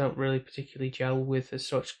I don't really particularly gel with as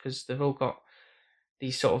such, because they've all got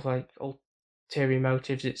these sort of like ulterior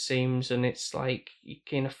motives, it seems, and it's like you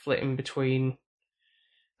kind of flitting between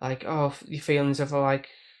like, your feelings of like,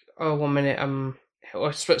 1 minute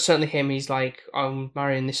or certainly him, he's like, I'm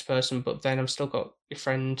marrying this person, but then I've still got your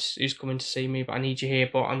friend who's coming to see me, but I need you here,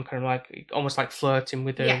 but I'm kind of like almost like flirting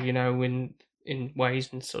with her, you know, in ways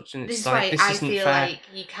and such, and it's like, this isn't fair. I feel like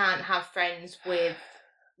you can't have friends with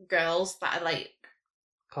girls that are like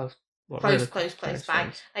close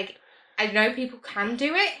by. Like, I know people can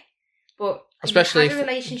do it, but especially if you had a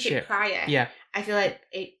relationship prior. Yeah, I feel like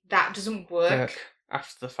that doesn't work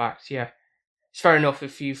after the fact. Yeah, it's fair enough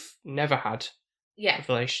if you've never had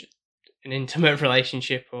an intimate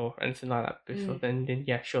relationship or anything like that before. Then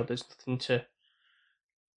sure, there's nothing to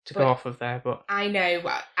go off of there. But I know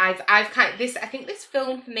I've kind of this. I think this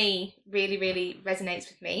film for me really, really resonates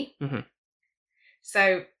with me. Mm-hmm.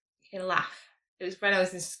 So you're gonna laugh. It was when I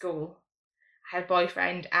was in school. I had a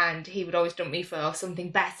boyfriend, and he would always dump me for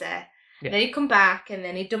something better. Yeah. And then he'd come back, and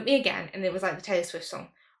then he'd dump me again, and it was like the Taylor Swift song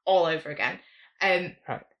all over again.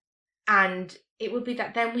 Right. And it would be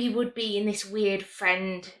that then we would be in this weird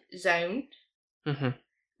friend zone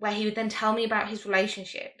where he would then tell me about his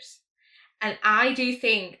relationships. And I do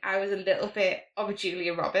think I was a little bit of a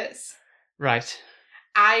Julia Roberts. Right.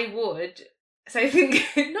 I would, so I think,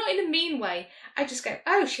 not in a mean way, I just go,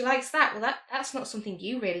 oh, she likes that. Well, that's not something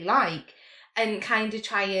you really like. And kind of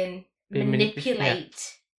try and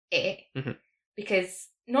manipulate it. Because,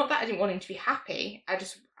 not that I didn't want him to be happy,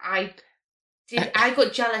 I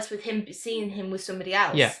got jealous with him, seeing him with somebody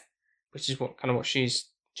else. Yeah. Which is what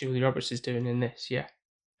Julia Roberts is doing in this, yeah.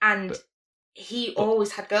 And he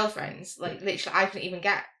always had girlfriends. Like, literally, I couldn't even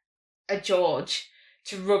get a George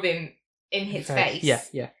to rub him in his face.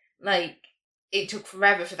 Yeah. Like, it took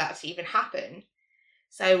forever for that to even happen.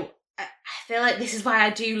 So, I feel like this is why I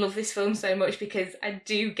do love this film so much, because I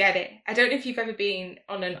do get it. I don't know if you've ever been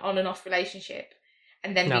on an on and off relationship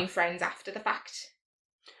and then been friends after the fact.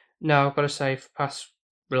 No, I've got to say, for past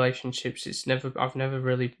relationships, I've never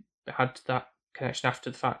really had that connection after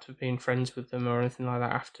the fact of being friends with them or anything like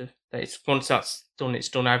that. After that, once that's done, it's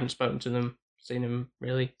done. I haven't spoken to them, seen them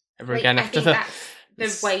really ever again after that.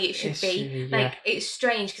 That's the way it should be. Like, it's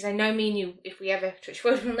strange, because I know me and you, if we ever touch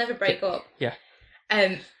wood, we'll never break up. Yeah.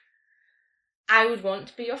 I would want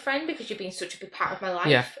to be your friend because you've been such a big part of my life.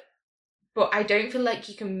 Yeah. But I don't feel like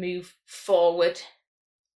you can move forward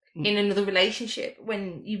in another relationship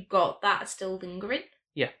when you've got that still lingering.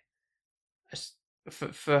 Yeah.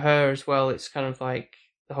 For her as well, it's kind of like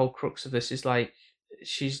the whole crux of this is like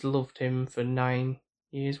she's loved him for 9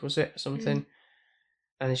 years, was it, or something?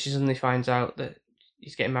 And then she suddenly finds out that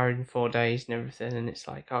he's getting married in 4 days and everything, and it's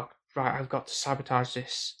like, oh, right, I've got to sabotage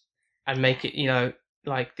this and make it,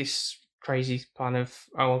 like this crazy plan of,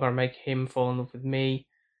 oh, I've got to make him fall in love with me.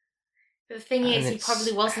 But the thing is, he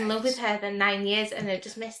probably was in love with her for 9 years and had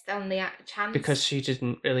just missed on the chance. Because she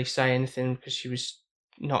didn't really say anything, because she was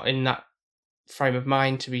not in that frame of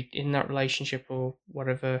mind to be in that relationship or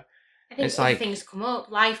whatever. I think other things come up,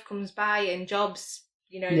 life comes by, and jobs,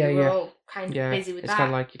 we're all kind of busy with that. It's kind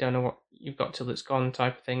of like you don't know what you've got till it's gone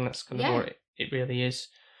type of thing. That's kind of what it really is.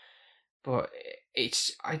 But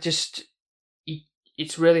it's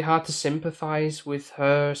really hard to sympathise with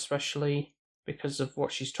her, especially because of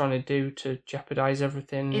what she's trying to do to jeopardise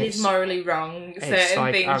everything. It is morally wrong,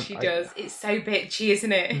 certain things she does. It's so bitchy,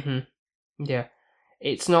 isn't it? Mm-hmm. Yeah.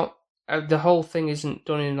 It's not... the whole thing isn't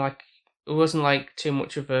done in like... It wasn't like too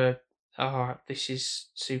much of a... Oh, this is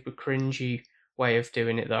super cringy way of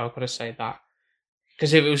doing it, though. I've got to say that.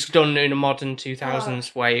 Because if it was done in a modern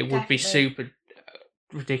 2000s way, it would be super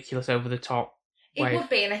ridiculous, over the top. It would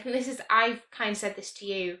be, and I think I've kind of said this to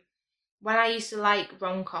you. When I used to like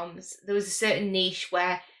rom-coms, there was a certain niche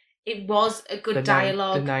where it was a good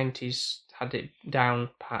dialogue. The 90s had it down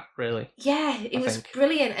pat, really. Yeah, it was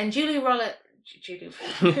brilliant. And Julia Roberts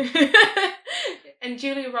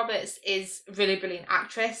is a really brilliant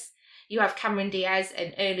actress. You have Cameron Diaz,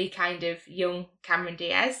 an early kind of young Cameron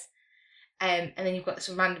Diaz. And then you've got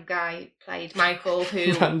some random guy played Michael,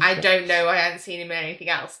 who I don't know, I haven't seen him in anything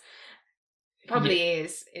else. Probably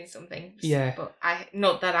is in something. Yeah. But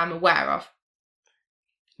not that I'm aware of.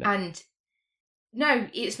 No. And no,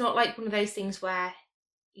 it's not like one of those things where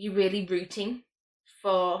you're really rooting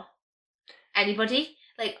for anybody.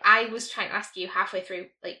 Like, I was trying to ask you halfway through,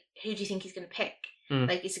 like, who do you think he's going to pick?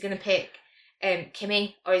 Like, is he going to pick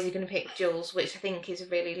Kimmy, or is he going to pick Jules, which I think is a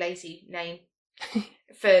really lazy name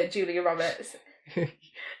for Julia Roberts.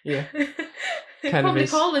 Yeah. Probably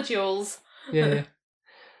call her Jules. Yeah.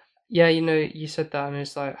 Yeah, you said that, and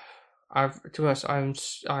it's like, I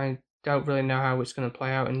don't really know how it's going to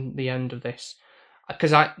play out in the end of this,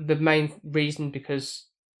 because the main reason, because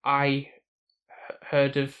I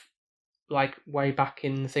heard of, like, way back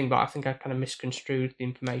in the thing, but I think I kind of misconstrued the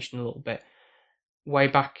information a little bit. Way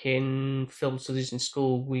back in film studies in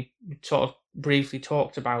school, we sort of briefly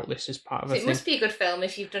talked about this as part of a thing. It must be a good film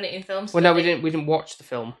if you've done it in film studies. Well, no, we didn't watch the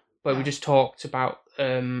film, but we just talked about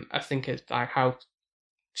I think it's like how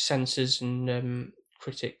censors and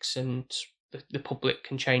critics and the public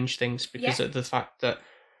can change things because of the fact that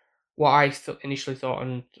what I initially thought,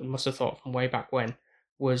 and must have thought from way back when,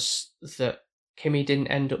 was that Kimmy didn't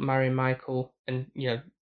end up marrying Michael, and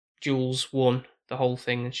Jules won the whole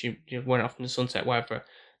thing, and she went off in the sunset, whatever.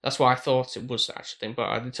 That's what I thought it was, actually,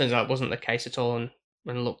 but it turns out it wasn't the case at all. And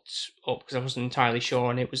when I looked up, because I wasn't entirely sure,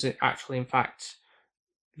 and it was actually, in fact,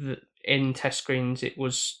 in test screens, it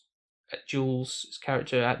was Jules'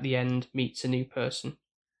 character at the end meets a new person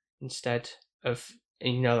instead of,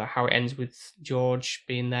 how it ends with George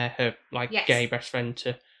being there, her gay best friend,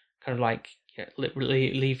 to kind of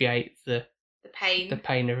alleviate the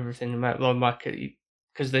pain of everything,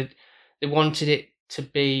 because they wanted it to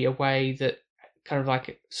be a way that kind of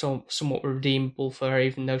like somewhat redeemable for her,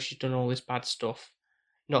 even though she's done all this bad stuff.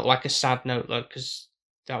 Not like a sad note, though, because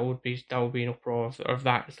that would be an uproar of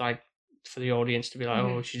that. It's like for the audience to be like,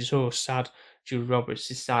 oh, she's so sad. Julia Roberts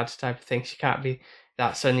is sad type of thing. She can't be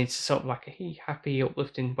that. So it needs sort of like a happy,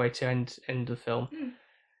 uplifting way to end the film.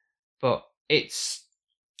 But I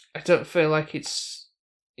don't feel like it's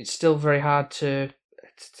still very hard to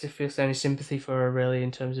feel any sympathy for her, really,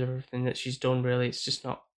 in terms of everything that she's done. Really, it's just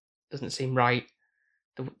doesn't seem right.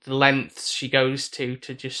 The lengths she goes to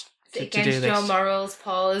just to do this. Against your morals,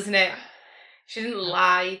 Paul, isn't it? Shouldn't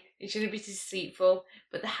lie. You shouldn't be deceitful.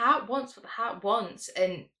 But the heart wants what the heart wants,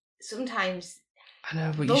 and sometimes I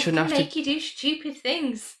know, but you shouldn't have to make you do stupid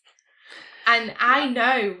things. And I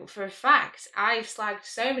know for a fact I've slagged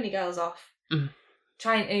so many girls off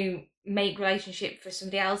trying to make relationship for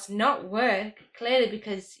somebody else not work, clearly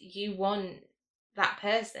because you want that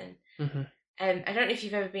person. I don't know if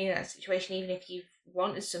you've ever been in that situation, even if you've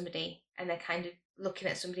wanted somebody and they're kind of looking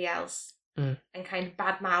at somebody else and kind of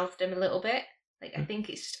badmouthed them a little bit. Like, I think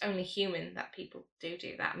it's just only human that people do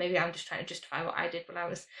that. Maybe I'm just trying to justify what I did when I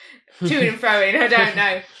was to and froing. I don't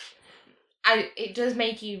know. It does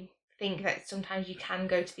make you think that sometimes you can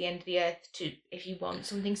go to the end of the earth if you want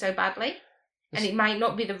something so badly, and it might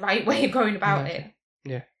not be the right way of going about it.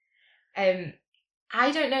 Yeah.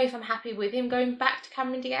 I don't know if I'm happy with him going back to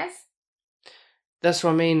Cameron Diaz. That's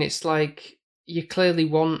what I mean. It's like you clearly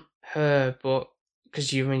want her, but because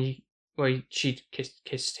she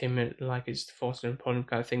kissed him like it's forced upon him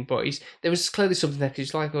kind of thing. But there was clearly something there. Cause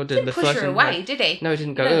he's like, oh, didn't push her away, did he? No, he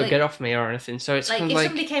didn't go, get off me or anything. So it's like kind if of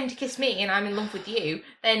somebody came to kiss me and I'm in love with you,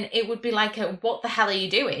 then it would be like, what the hell are you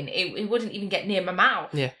doing? It wouldn't even get near my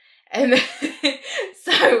mouth. Yeah.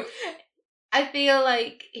 So I feel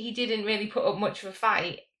like he didn't really put up much of a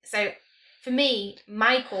fight. So for me,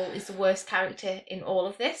 Michael is the worst character in all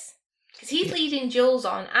of this because he's leading Jules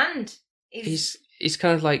on, and he's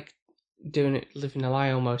kind of like living a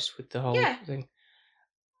lie almost with the whole thing.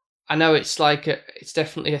 I know it's like it's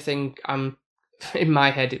definitely a thing. In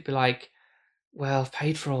my head, it'd be like, well, I've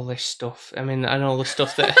paid for all this stuff. I mean, and all the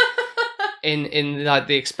stuff that in like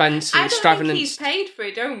the expense and extravagance. I don't think he's paid for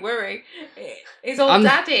it. Don't worry, it's all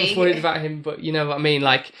daddy. I'm worried about him, but you know what I mean.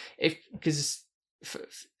 Like because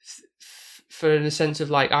for in the sense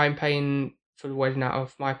of like I'm paying for the wedding out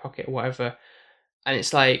of my pocket or whatever, and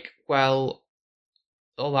it's like, well,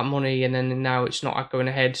 all that money and then now it's not going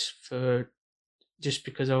ahead for just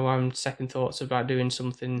because I'm second thoughts about doing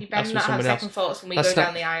something. You better not have second thoughts when we go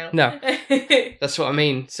down the aisle. No, that's what I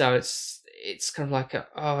mean. So it's kind of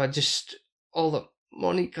like just all the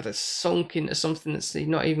money got sunk into something that's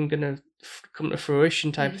not even going to come to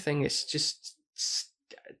fruition type of thing. It's just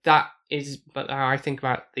that is, but how I think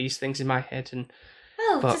about these things in my head. And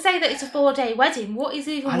to say that it's a 4-day wedding, what is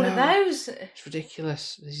even one of those? It's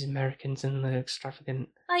ridiculous. These Americans and the extravagant.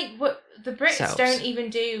 Like, what the Brits don't even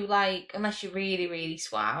do, like, unless you're really, really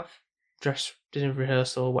suave. Dress dinner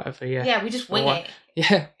rehearsal or whatever, yeah. Yeah, we just wing it.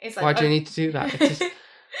 Yeah. It's like, why do you need to do that? It's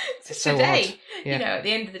just so a day. Yeah. You know, at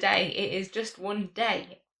the end of the day, it is just one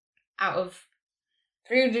day out of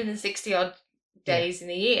 360 odd days in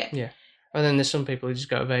a year. Yeah. And then there's some people who just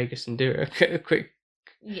go to Vegas and do it a quick.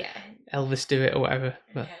 Yeah. Elvis do it or whatever.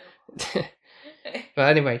 But, but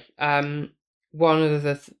anyway, one of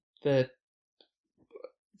the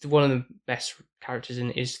one of the best characters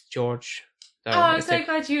in it is George. Though, I'm so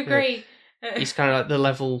glad you agree. He's kind of like the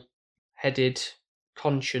level-headed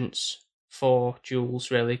conscience for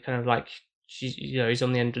Jules, really. Kind of like he's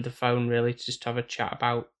on the end of the phone, really, to just have a chat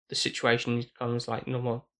about the situation. He becomes like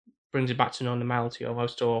normal, brings it back to normality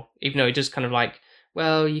almost, or even though he does kind of like,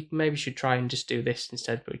 well, you maybe should try and just do this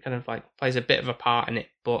instead, but he kind of like plays a bit of a part in it.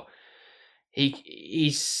 But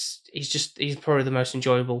he's probably the most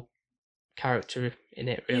enjoyable character in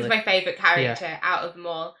it, really. He's my favourite character out of them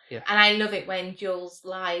all. Yeah. And I love it when Jules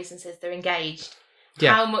lies and says they're engaged.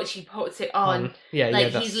 Yeah. How much he puts it on.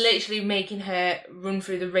 He's literally making her run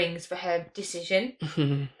through the rings for her decision.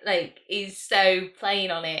 Like, he's so playing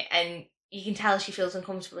on it, and you can tell she feels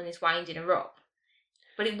uncomfortable and is winding her up.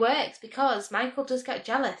 But it works because Michael does get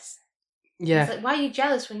jealous. Yeah. It's like, why are you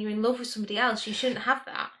jealous when you're in love with somebody else? You shouldn't have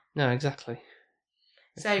that. No, exactly.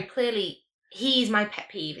 So clearly, he's my pet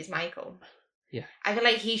peeve, is Michael. Yeah. I feel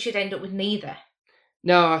like he should end up with neither.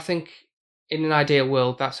 No, I think in an ideal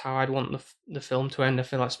world, that's how I'd want the film to end. I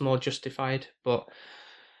feel that's more justified. But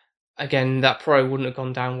again, that probably wouldn't have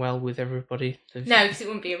gone down well with everybody. No, because it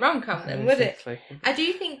wouldn't be a rom-com then, would it? I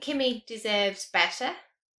do think Kimmy deserves better,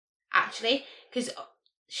 actually, because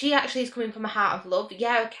she actually is coming from a heart of love.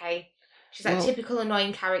 Yeah, okay. She's that typical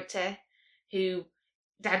annoying character who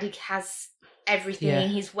Daddy has everything. Yeah.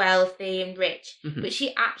 He's wealthy and rich. Mm-hmm. But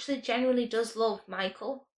she actually generally does love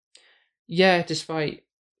Michael. Yeah, despite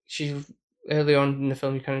early on in the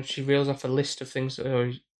film, she reels off a list of things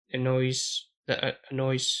that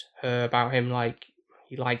annoys her about him, like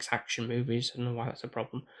he likes action movies. I don't know why that's a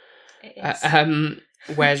problem. It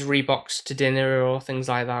is. Wears Reeboks to dinner or things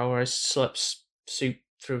like that, or slurps soup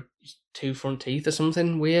through 2 front teeth or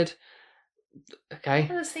something weird. Okay.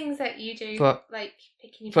 Those things that you do, like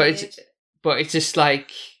picking your beard. But it's just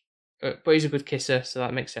like, but he's a good kisser, so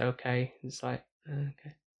that makes it okay. It's like,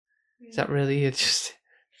 okay. Is that really a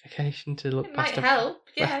justification to look it past? It might help,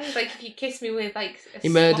 yeah. Like if you kiss me with like he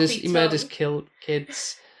murders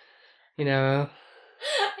kids. You know.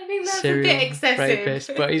 I think that's a bit excessive.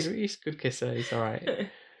 Rapist, but he's a good kisser. He's all right.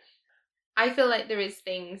 I feel like there is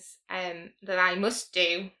things that I must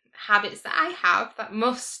do, habits that I have that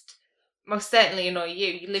must most certainly annoy you.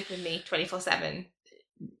 You live with me 24/7.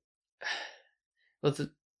 Well, the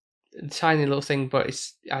tiny little thing, but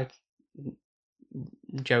I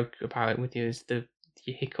joke about it with you, is the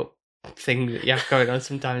hiccup thing that you have going on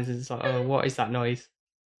sometimes. It's like, oh, what is that noise?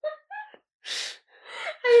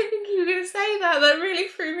 I didn't think you were going to say that. That really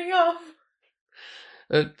threw me off.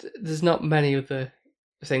 There's not many other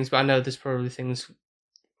things, but I know there's probably things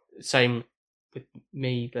same with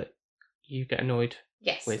me that you get annoyed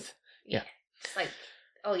with. Yeah. It's like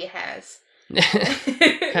all your hairs.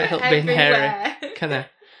 Can't help being hairy. Can I?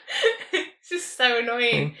 It's just so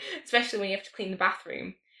annoying, especially when you have to clean the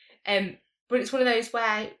bathroom. But it's one of those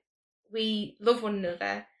where we love one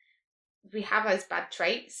another. We have those bad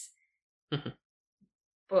traits. Mm-hmm.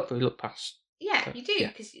 But we look past. Yeah, you do,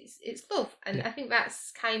 because it's love. And I think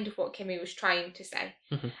that's kind of what Kimmy was trying to say.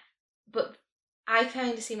 Mm-hmm. But I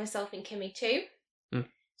kind of see myself in Kimmy too. Mm.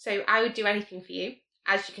 So I would do anything for you.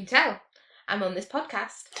 As you can tell, I'm on this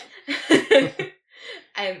podcast.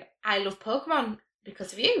 I love Pokemon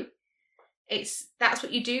because of you. That's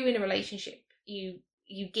what you do in a relationship. You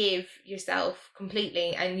give yourself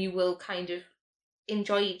completely, and you will kind of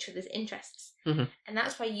enjoy each other's interests. Mm-hmm. And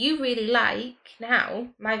that's why you really like now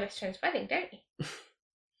My Best Friend's Wedding, don't you?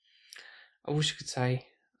 I wish I could say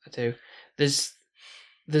I do. There's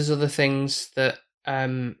other things that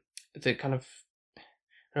that kind of,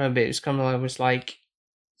 I remember it was kind of almost like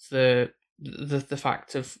the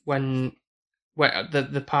fact of where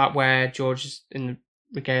the part where George is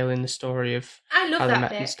regaling the story of how they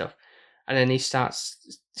met and stuff, and then he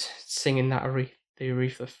starts singing that the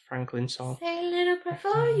Aretha Franklin song. Say a little prayer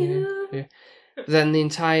for you. Yeah. Then the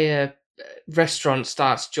entire restaurant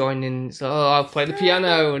starts joining. It's like, oh, I'll play the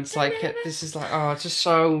piano. And it's like, this is like, oh, it's just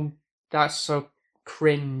that's so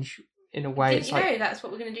cringe in a way. Didn't you know that's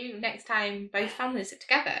what we're going to do next time both families are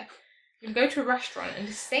together? We can go to a restaurant and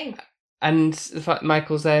just sing. And the fact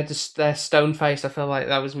Michael's there, just they're stone faced. I feel like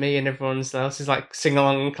that was me, and everyone else is like sing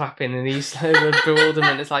along and clapping, and he's like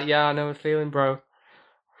bewilderment. It's like, yeah, I know what feeling, bro.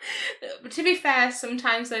 But to be fair,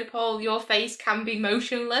 sometimes though, Paul, your face can be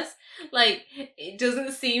motionless. Like, it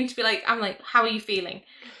doesn't seem to be like, I'm like, how are you feeling?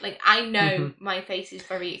 Like, I know my face is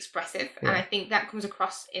very expressive, and I think that comes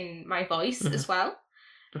across in my voice as well.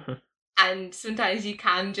 Mm-hmm. And sometimes you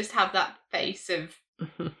can just have that face of,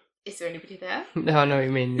 is there anybody there? No, I know what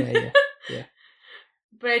you mean. Yeah.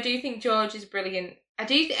 But I do think George is brilliant. I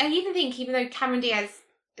even think, even though Cameron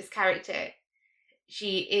Diaz's character,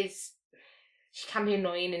 she can be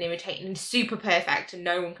annoying and irritating and super perfect, and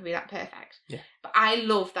no one can be that perfect. Yeah. But I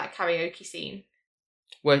love that karaoke scene.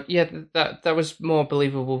 Well, yeah, that was more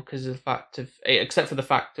believable because of the fact of, except for the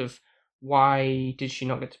fact of, why did she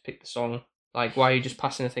not get to pick the song? Like, why are you just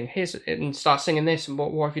passing the thing, here's and start singing this, and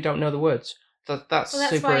what if you don't know the words? That's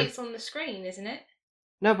super... why it's on the screen, isn't it?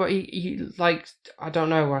 No, but he like, I don't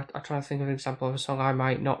know, I try to think of an example of a song I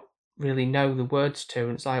might not really know the words to,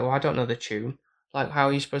 and it's like, well, I don't know the tune. Like, how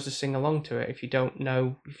are you supposed to sing along to it if you've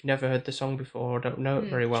never heard the song before or don't know it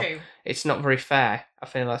very well? True. It's not very fair. I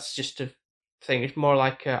feel that's just a thing. It's more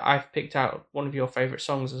like, I've picked out one of your favourite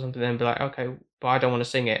songs or something, and be like, okay, but I don't want to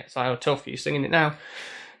sing it. It's like, oh, tough, you're singing it now.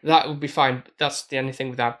 That would be fine. That's the only thing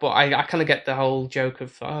with that. But I kind of get the whole joke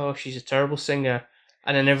of, oh, she's a terrible singer.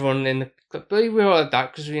 And then everyone in the club, but we're all like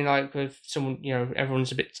that because we like with someone,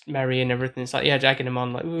 everyone's a bit merry and everything. It's like, yeah, jagging them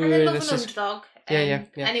on, like, and they love an underdog. Yeah.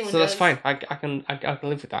 So that's fine. I can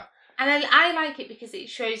live with that. And I like it because it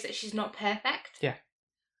shows that she's not perfect. Yeah.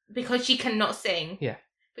 Because she cannot sing. Yeah.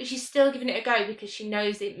 But she's still giving it a go because she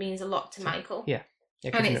knows it means a lot to Michael. Yeah. Yeah,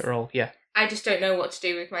 giving it a roll. Yeah. I just don't know what to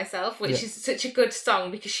do with myself, which is such a good song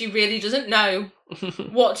because she really doesn't know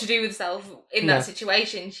what to do with herself in that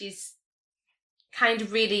situation. She's kind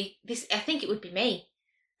of really I think it would be me.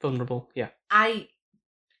 Vulnerable, yeah. I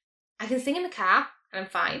can sing in the car and I'm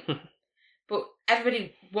fine. But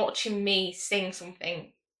everybody watching me sing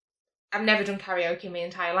something, I've never done karaoke in my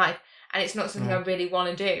entire life, and it's not something I really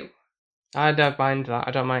want to do. I don't mind that.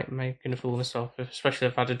 I don't mind making a fool of myself, especially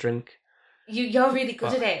if I've had a drink. You're really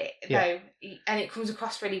good at it, though, and it comes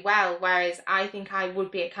across really well, whereas I think I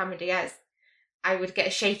would be at Cameron Diaz. I would get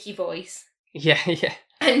a shaky voice. Yeah.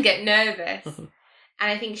 And get nervous. And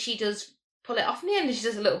I think she does pull it off in the end, and she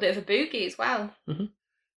does a little bit of a boogie as well. Mm-hmm.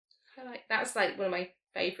 I feel like that's like one of my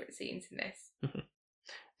favourite scenes in this. Mm-hmm.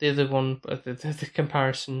 The other one, the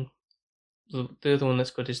comparison, the other one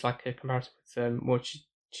that's good is like a comparison with what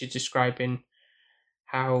she's describing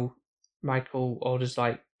how Michael orders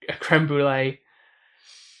like a creme brulee.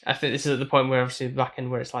 I think this is at the point where obviously the back end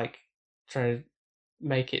where it's like trying to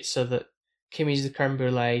make it so that Kimmy's the creme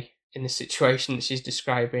brulee in the situation that she's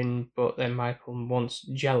describing, but then Michael wants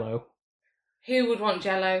Jello. Who would want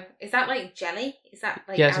Jello? Is that like jelly? Is that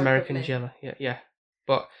like it's American Jello. Yeah.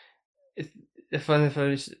 But if I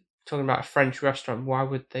was talking about a French restaurant, why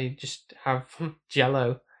would they just have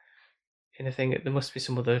Jello in a thing? There must be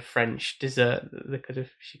some other French dessert that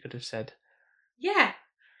she could have said. Yeah,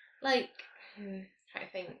 like trying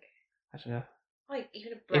to think. I don't know. Like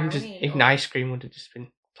even a brownie. Even ice cream would have just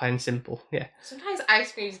been plain simple. Yeah. Sometimes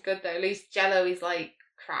ice cream is good though. At least Jello is like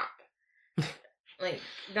crap. Like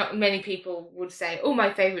not many people would say, "Oh,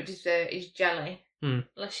 my favourite dessert is jelly,"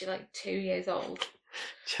 unless you're like 2 years old.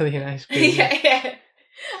 Jelly and ice cream. Yeah.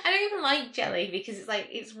 I don't even like jelly because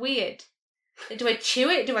it's weird. Like, do I chew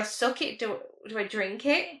it? Do I suck it? Do I drink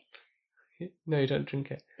it? No, you don't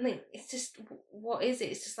drink it. Like it's just, what is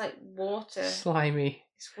it? It's just like water. Slimy.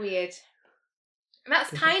 It's weird. And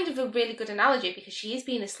that's kind of a really good analogy because she is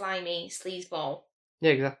being a slimy sleazeball.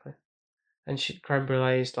 Yeah, exactly. And creme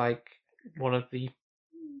brulee is like one of the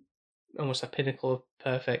almost a pinnacle of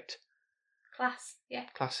perfect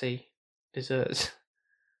classy desserts.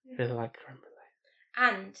 Really like creme brulee.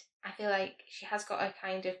 And I feel like she has got a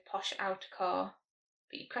kind of posh outer core,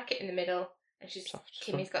 but you crack it in the middle, and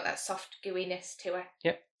Kimmy's got that soft gooiness to her.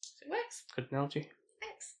 Yep. So it works. Good analogy.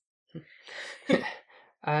 Thanks.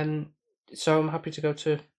 So I'm happy to go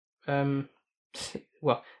to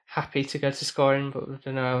happy to go to scoring, but I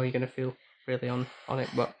don't know how you're going to feel really on it.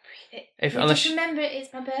 But just remember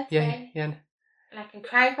it's my birthday. Yeah. And I can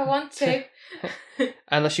cry if I want to.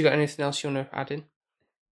 Unless you got anything else you want to add in.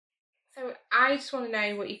 So I just want to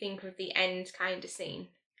know what you think of the end kind of scene,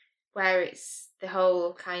 where it's the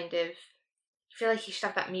whole kind of. I feel like you should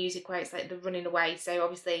have that music where it's like the running away. So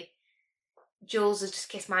obviously, Jules has just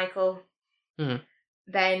kissed Michael. Mm-hmm.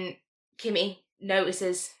 Then Kimmy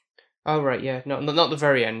notices. Oh right, yeah, not the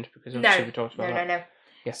very end because obviously we talked about that. No.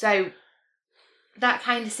 Yeah. So that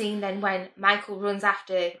kind of scene then when Michael runs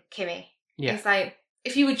after Kimmy. Yeah. It's like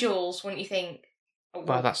if you were Jules, wouldn't you think? Oh,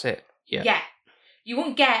 well, that's it. Yeah. Yeah. You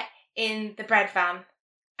wouldn't get in the bread van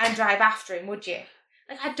and drive after him, would you?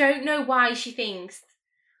 Like I don't know why she thinks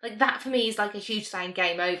like that. For me is like a huge sign.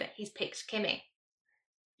 Game over. He's picked Kimmy.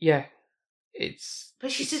 Yeah.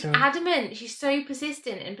 But she's just adamant. She's so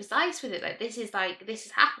persistent and precise with it. Like this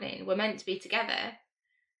is happening. We're meant to be together.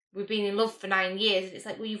 We've been in love for 9 years. And it's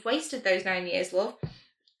like, well, you've wasted those 9 years, love.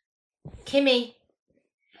 Kimmy,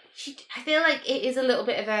 I feel like it is a little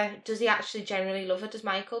bit of a, does he actually genuinely love her? Does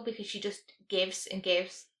Michael? Because she just gives and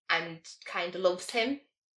gives and kind of loves him.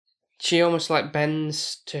 She almost like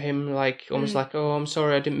bends to him, like almost like, oh, I'm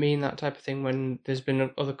sorry, I didn't mean that type of thing. When there's been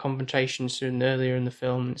other confrontations earlier in the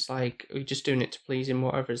film, it's like we're just doing it to please him,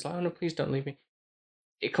 whatever. It's like, oh no, please don't leave me.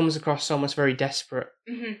 It comes across almost very desperate.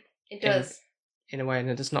 Mm-hmm. It does in a way, and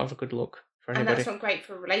it does not have a good look for anybody. And that's not great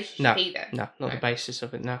for a relationship either. No, not the basis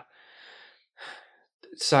of it. No.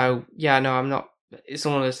 So yeah, no, I'm not. It's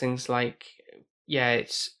one of those things like, yeah,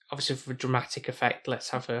 it's obviously for dramatic effect. Let's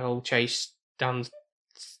have a whole chase down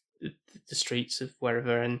the streets of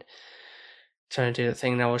wherever and trying to do that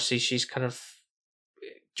thing. Now obviously she's kind of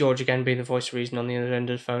George again being the voice of reason on the other end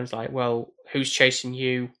of the phone is like, well, who's chasing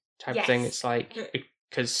you type of thing. It's like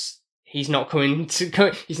because he's not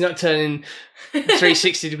he's not turning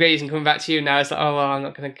 360 degrees and coming back to you now. It's like, oh well, I'm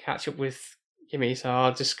not going to catch up with Kimmy, so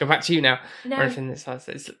I'll just go back to you now. No. Or anything.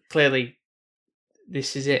 It's clearly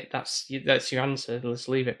this is it. That's your answer. Let's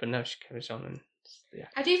leave it. But no, she carries on and yeah.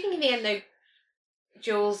 I do think in the end though,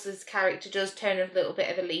 Jules' character does turn a little bit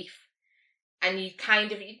of a leaf, and you don't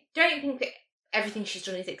think that everything she's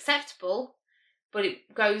done is acceptable, but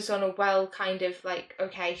it goes on a well kind of like,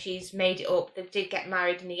 okay, she's made it up, they did get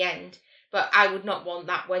married in the end, but I would not want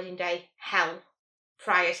that wedding day hell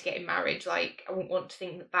prior to getting married. Like, I wouldn't want to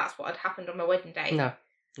think that that's what had happened on my wedding day. No,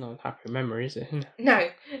 not a happy memory, is it? No.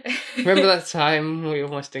 Remember that time we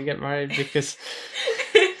almost didn't get married because...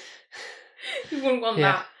 You wouldn't want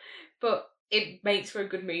that. But it makes for a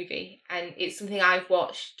good movie, and it's something I've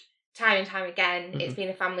watched time and time again. Mm-hmm. It's been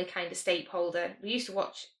a family kind of staple. We used to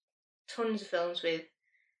watch tons of films with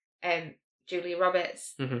Julia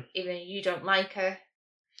Roberts, even though you don't like her.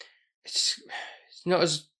 It's not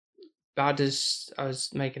as bad as I was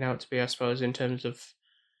making out to be, I suppose, in terms of...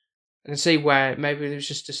 I can see where maybe there's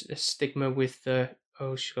just a stigma with the,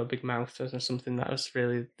 oh, she's got a big mouth or something. That was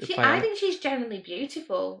really the play. I think she's generally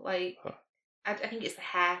beautiful. Like, I think it's the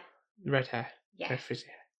hair. Red hair. Yeah. Red frizzy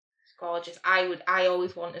hair. It's gorgeous. I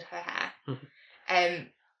always wanted her hair.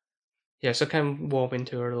 Yeah, so I can warm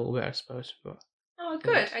into her a little bit, I suppose. But oh,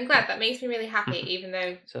 good. Yeah. I'm glad. That makes me really happy, even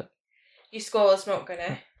though your score's not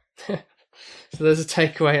gonna... So there's a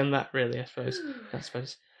takeaway on that, really, I suppose.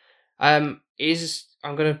 I'm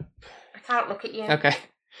gonna... I can't look at you. Okay.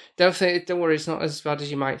 Don't worry, it's not as bad as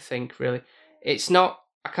you might think, really. It's not...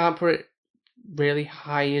 I can't put it really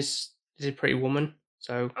high as a Pretty Woman,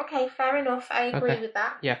 so... Okay, fair enough. I agree with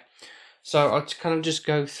that. Yeah. So I'll kind of just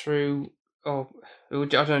go through... I don't know,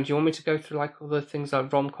 do you want me to go through, like, all the things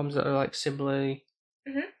like rom-coms that are, like, similarly...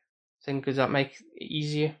 thing? Does that make it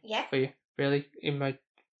easier for you, really, in my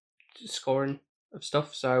scoring of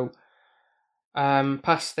stuff? So,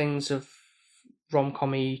 past things of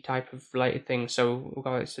rom-com-y type of related things. So we'll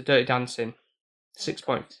go. So Dirty Dancing,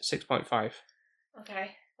 6.5.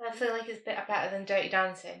 Okay, I feel like it's better than Dirty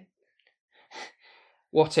Dancing.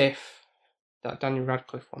 What If, that Daniel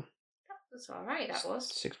Radcliffe one? That was all right. That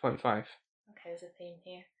was 6.5. Okay, there's a theme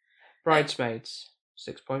here. Bridesmaids,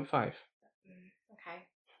 6.5. Okay.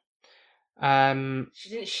 She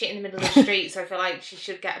didn't shit in the middle of the street, so I feel like she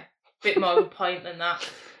should get a bit more of a point than that.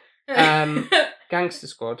 Gangster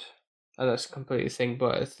Squad. Oh, that's a completely thing,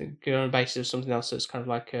 but I think on the basis of something else that's kind of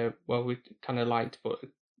like we kind of liked but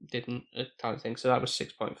didn't kind of thing. So that was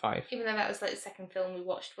 6.5. Even though that was like the second film we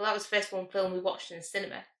watched. Well, that was the first film we watched in the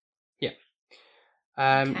cinema. Yeah.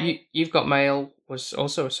 You've Got Mail was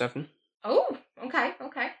also a 7. Oh, okay.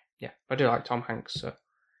 Yeah, I do like Tom Hanks, so.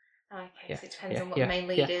 Okay, yeah, so it depends on what the main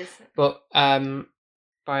lead is. But by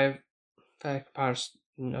a fair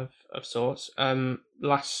comparison of sorts,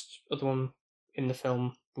 last other one in the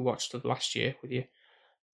film we watched last year with you,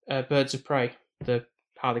 Birds of Prey, the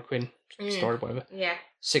Harley Quinn story, whatever. Yeah.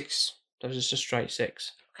 6. That was just a straight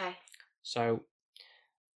 6. Okay. So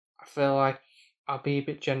I feel like I'll be a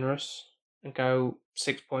bit generous and go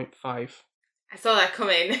 6.5. I saw that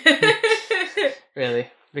coming. Really.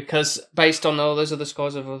 Because based on all those other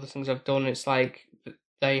scores of other things I've done, it's like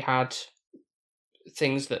they had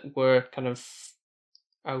things that were kind of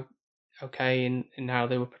okay in how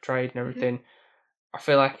they were portrayed and everything. I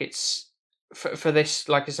feel like it's for this,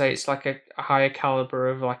 like I say, it's like a higher caliber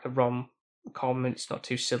of like a rom-com. It's not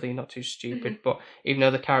too silly, not too stupid. But even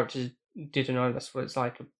though the characters didn't know, that's what it's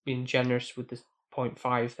like being generous with the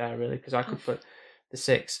 0.5 there, really, because I could put the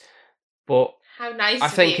 6. But how nice! I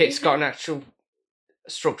think it's got an actual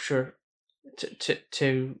structure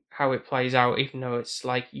to how it plays out, even though it's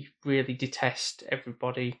like you really detest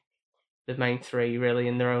everybody, the main 3, really,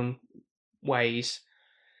 in their own ways.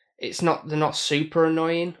 They're not super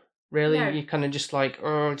annoying, really. No. You kind of just like,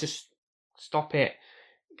 oh, just stop it,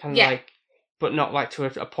 kind of like, but not like to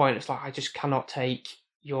a point. It's like, I just cannot take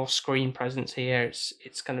your screen presence here.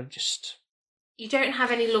 It's kind of just, you don't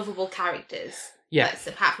have any lovable characters. That's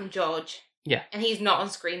apart from George. Yeah, and he's not on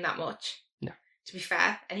screen that much. No, to be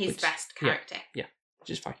fair, and he's the best character. Yeah,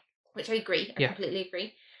 which is fine. Which I agree. I completely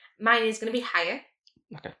agree. Mine is going to be higher.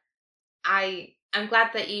 Okay. I'm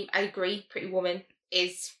glad that I agree. Pretty Woman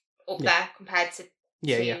is up there compared to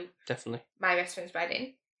definitely My Best Friend's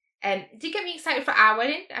Wedding. It did get me excited for our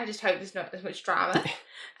wedding. I just hope there's not as much drama.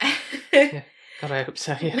 God, I hope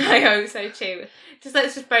so. Yeah. I hope so too.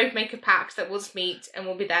 Let's just both make a pact that we'll just meet and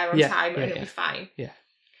we'll be there on time and it'll be fine. Yeah.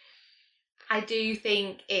 I do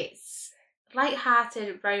think it's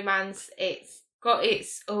light-hearted romance. It's got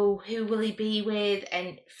its, who will he be with?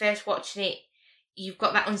 And first watching it, you've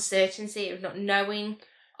got that uncertainty of not knowing.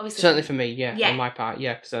 Obviously, certainly for me, on my part,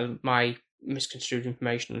 because my misconstrued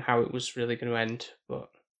information on how it was really going to end. But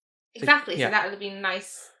exactly, so that would have been a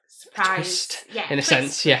nice surprise. Twist, in a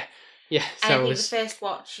sense, yeah. And I think the first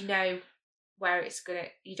watch, you don't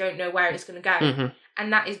know where it's gonna go,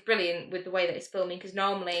 and that is brilliant with the way that it's filming. Because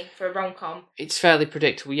normally for a rom-com, it's fairly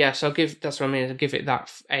predictable. Yeah, so that's what I mean. I'll give it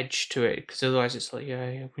that edge to it, because otherwise it's like,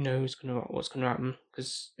 we know what's gonna happen.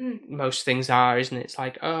 Because most things are, isn't it? It's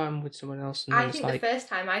like, I'm with someone else. And I think the first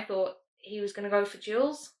time I thought he was gonna go for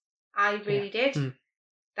Jules. I really did.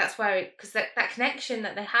 That's where because that connection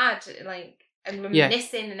that they had, like, and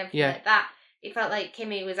reminiscing and everything like that, it felt like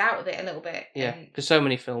Kimmy was out of it a little bit. Yeah, because so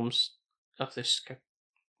many films of this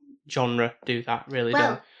genre do that, really.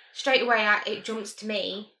 Well, straight away it jumps to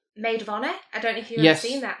me, Maid of Honor. I don't know if you've ever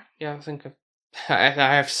seen that. Yeah, I think I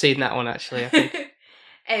have seen that one actually. I think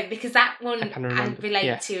because that one I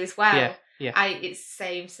relate to as well. Yeah. It's the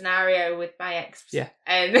same scenario with my ex. Yeah.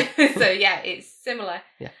 So yeah, it's similar.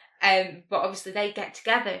 Yeah. But obviously they get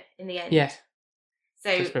together in the end. Yeah. So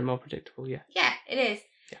it's a bit more predictable. Yeah. Yeah, it is.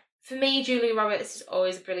 Yeah. For me, Julia Roberts is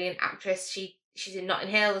always a brilliant actress. She's in Notting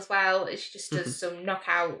Hill as well. She just does some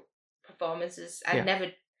knockout performances.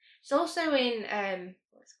 She's also in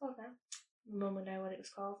what's it called now? Mum will know what it was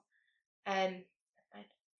called.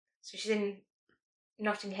 So she's in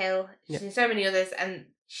Notting Hill. She's in so many others, and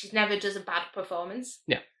she never does a bad performance.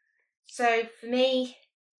 Yeah. So for me,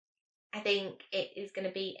 I think it is going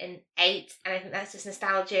to be an 8, and I think that's just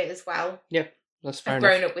nostalgia as well. Yeah, that's fair I've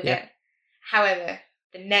enough. grown up with it. However,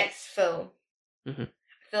 the next film, I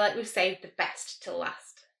feel like we've saved the best till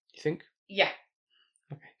last. You think? Yeah.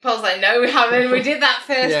 Okay. Paul's like, no, we haven't. We did that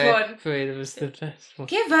first one. For me, it was the best one.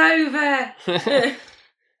 Give over.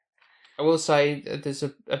 I will say there's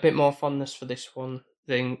a bit more fondness for this one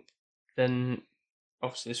than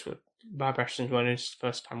obviously this was my impressions when it's the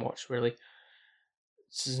first time watched. Really,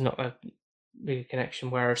 this is not a big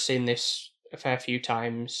connection where I've seen this a fair few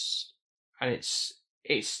times, and it's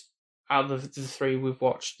out of the three we've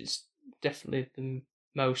watched, it's definitely the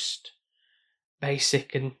most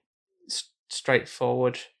basic and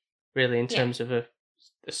straightforward, really, in terms of a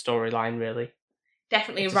storyline. Really,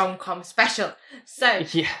 definitely a rom-com special. So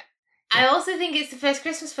yeah. I also think it's the first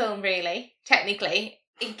Christmas film, really, technically.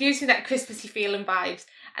 It gives me that Christmassy feeling vibes.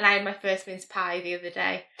 And I had my first mince pie the other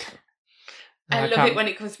day. I love it when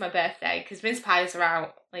it comes to my birthday, because mince pies are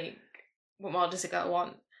out. Like, what more does a girl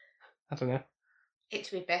want? I don't know. It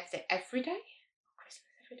to be birthday every day? Or Christmas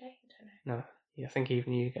every day? I don't know. No. Yeah, I think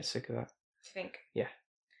even you get sick of that. Do you think? Yeah.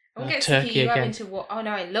 I won't get sick of you having to watch. Oh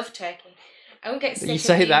no, I love turkey. I won't get sick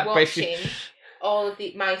of you watching all of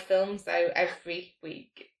my films, though, every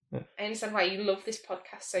week. Yeah. I understand why you love this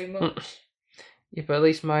podcast so much. Yeah, but at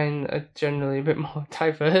least mine are generally a bit more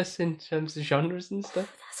diverse in terms of genres and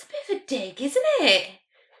stuff. That's a bit of a dig, isn't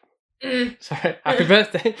it? Sorry, happy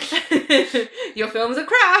birthday. Your films are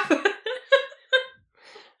crap.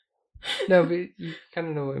 No, but you kind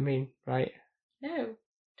of know what I mean, right? No,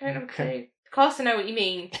 don't have a clue. Of course I know what you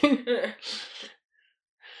mean.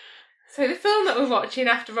 So the film that we're watching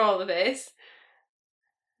after all of this...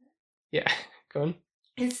 Yeah, go on.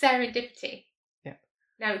 Is Serendipity. Yeah.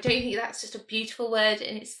 Now, don't you think that's just a beautiful word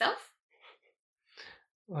in itself?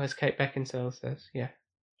 Well, as Kate Beckinsale says, yeah.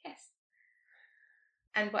 Yes.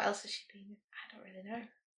 And what else has she been in? I don't really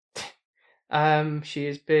know. She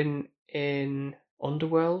has been in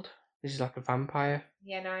Underworld. This is like a vampire.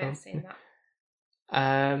 Yeah, no, I haven't seen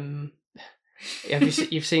that.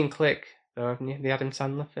 You've seen Click, though, haven't you? The Adam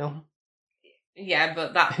Sandler film. Yeah,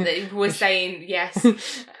 but that we're saying yes.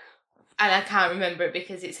 And I can't remember it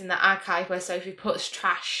because it's in the archive where Sophie puts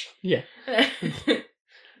trash. Yeah.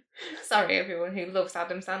 Sorry, everyone who loves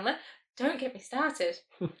Adam Sandler. Don't get me started.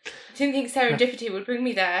 I didn't think Serendipity would bring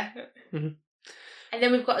me there. Mm-hmm. And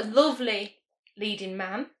then we've got a lovely leading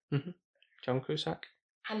man. Mm-hmm. John Cusack.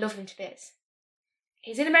 I love him to bits.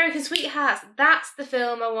 He's in American Sweethearts. That's the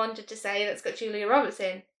film I wanted to say that's got Julia Roberts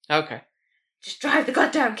in. Okay. Just drive the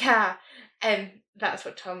goddamn car. And that's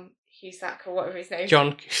what Tom Cusack or whatever his name is.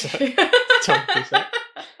 John Cusack. Tom Cusack.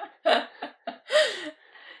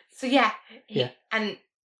 So yeah. And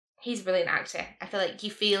he's a brilliant actor. I feel like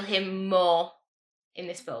you feel him more in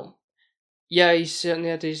this film. Yeah, he's certainly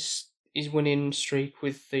had his winning streak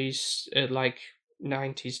with these like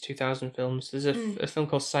 90s, 2000 films. There's a film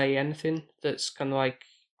called Say Anything that's kind of like,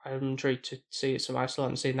 I'm intrigued to see it somewhere. I still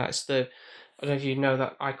haven't seen that. It's I don't know if you know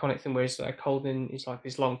that iconic thing where he's like holding his like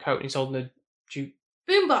his long coat and he's holding a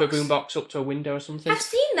boombox up to a window or something. I've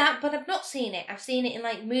seen that, but I've not seen it. I've seen it in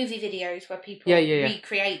like movie videos where people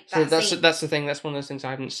recreate that scene. That's the thing. That's one of those things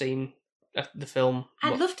I haven't seen the film.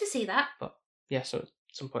 I'd love to see that. But yeah, so at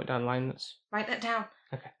some point down the line, let's write that down.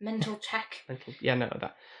 Okay. Mental check. No,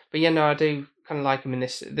 that. But yeah, no, I do kind of like him in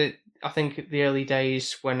this. I think the early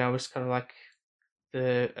days when I was kind of like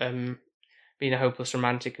the being a hopeless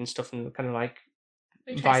romantic and stuff, and kind of like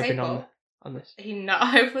vibing on this. Are you not a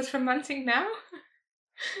hopeless romantic now?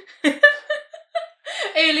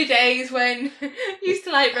 Early days when you used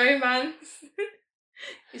to like romance.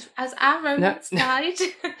 Has our romance died?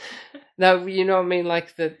 No, you know what I mean,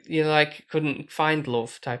 like that you like couldn't find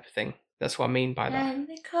love type of thing. That's what I mean by that. And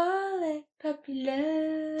they call it puppy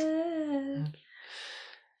love.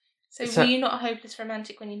 So were you not a hopeless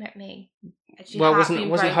romantic when you met me? Well,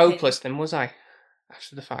 wasn't hopeless then, was I?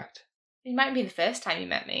 After the fact. It might be the first time you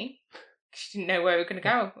met me. You didn't know where we were going to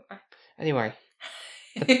go. Anyway.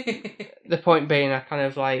 The point being, I kind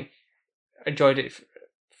of like enjoyed it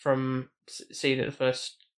from seeing it the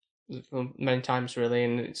first many times really,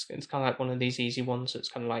 and it's kind of like one of these easy ones that's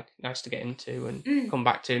kind of like nice to get into and come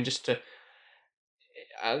back to, and just to.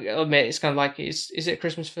 I'll admit, it's kind of like is it a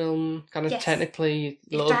Christmas film? Kind of technically,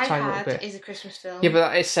 if Die Hard is a Christmas film, yeah,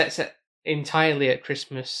 but it sets it entirely at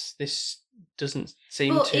Christmas. This doesn't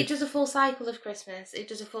seem to. It does a full cycle of Christmas. It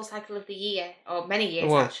does a full cycle of the year, or many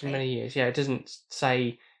years actually. Many years. Yeah, it doesn't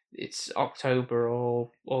say it's October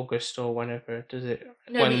or August or whenever, does it?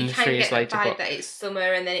 No, when but you kind of get the vibe that it's summer,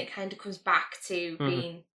 and then it kind of comes back to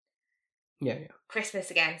being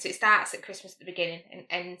Christmas again. So it starts at Christmas at the beginning and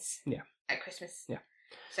ends at Christmas. Yeah.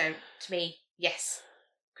 So to me, yes,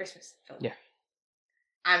 Christmas film. Yeah.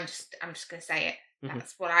 I'm just gonna say it.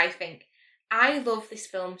 That's what I think. I love this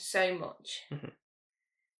film so much.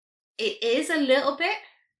 It is a little bit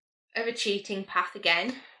of a cheating path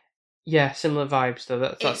again. Yeah, similar vibes though.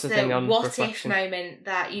 That's the thing on what reflection. If moment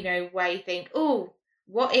that, where you think, oh,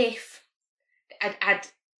 what if I'd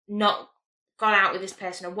not gone out with this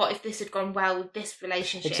person, or what if this had gone well with this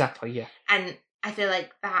relationship? Exactly, yeah. And I feel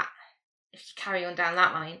like that, if you carry on down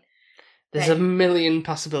that line, there's a million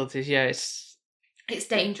possibilities. Yeah, it's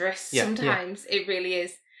dangerous sometimes. Yeah. It really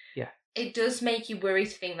is. Yeah. It does make you worry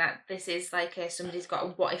to think that this is like somebody's got a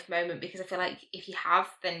what if moment, because I feel like if you have,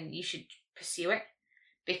 then you should pursue it,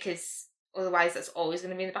 because otherwise that's always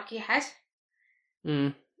going to be in the back of your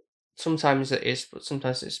head. Sometimes it is, but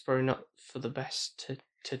sometimes it's probably not for the best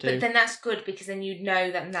to do. But then that's good, because then you know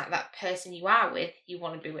that person you are with, you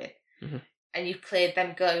want to be with. And you've cleared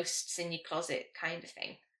them ghosts in your closet kind of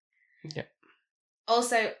thing. Yeah.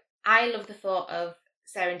 Also, I love the thought of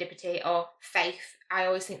serendipity or faith. I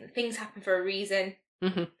always think that things happen for a reason.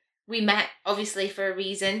 We met, obviously, for a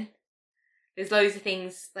reason. There's loads of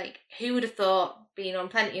things, like, who would have thought, being on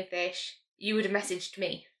Plenty of Fish, you would have messaged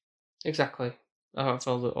me? Exactly. That's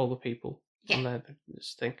all the people on there,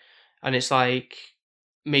 this thing. And it's like,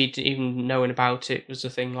 me even knowing about it was the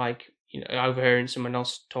thing, like, overhearing someone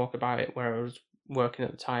else talk about it where I was working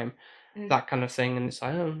at the time, that kind of thing. And it's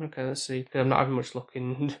like, oh, okay, let's see. Because I'm not having much luck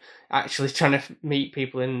in actually trying to meet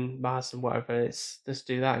people in bars and whatever. Let's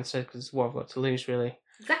do that instead, because what I've got to lose, really.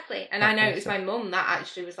 Exactly. And I know it was my mum that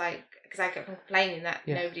actually was like, because I kept complaining that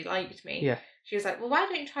nobody liked me. Yeah. She was like, well, why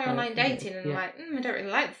don't you try online dating? And I'm like, I don't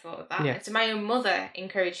really like the thought of that. And so my own mother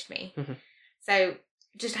encouraged me. So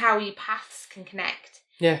just how your paths can connect.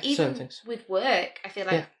 Yeah, even things. With work, I feel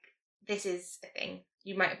like this is a thing.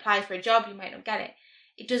 You might apply for a job, you might not get it.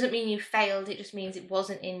 It doesn't mean you failed, it just means it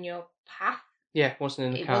wasn't in your path. Yeah, it wasn't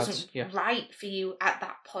in the cards. It wasn't right for you at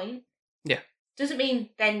that point. Yeah. Doesn't mean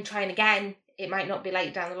then trying again, it might not be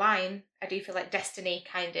late down the line. I do feel like destiny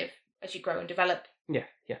kind of, as you grow and develop,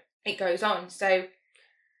 it goes on. So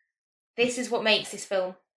this is what makes this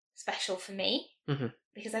film special for me,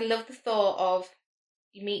 because I love the thought of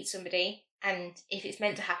you meet somebody, and if it's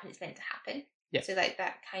meant to happen, it's meant to happen. Yeah. So like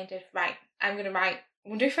that kind of, right, I'm going to write, I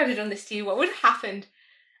wonder if I'd have done this to you, what would have happened?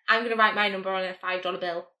 I'm going to write my number on a $5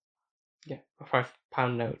 bill. Yeah, a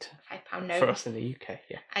 £5 note. £5 note. For us in the UK,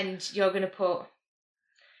 yeah. And you're going to put,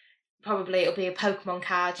 probably it'll be a Pokemon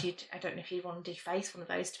card. I don't know if you'd want to deface one of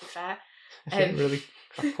those, to be fair. Really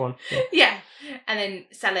crap one. Yeah. Yeah. And then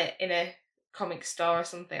sell it in a comic store or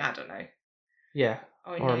something, I don't know. Yeah.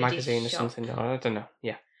 Or a magazine shop. Or something, I don't know.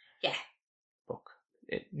 Yeah. Yeah. Book.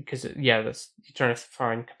 Because, that's, you're trying to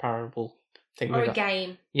find comparable thing. Or a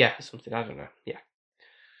game. Yeah, something, I don't know. Yeah.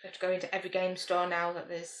 You have to go into every game store now that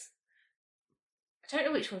there's... I don't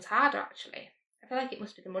know which one's harder, actually. I feel like it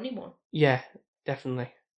must be the money one. Yeah, definitely.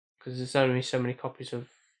 Because there's only so many copies of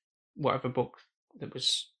whatever book that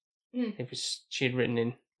was... she had written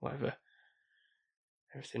in, whatever.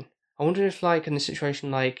 Everything. I wonder if, like, in the situation,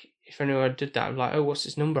 like, if anyone did that, I'm like, oh, what's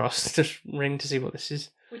this number? I'll just ring to see what this is.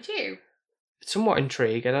 Would you? Somewhat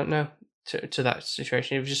intrigued, I don't know, to that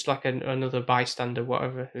situation. It was just like another bystander,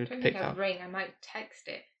 whatever, who'd picked up. Ring, I might text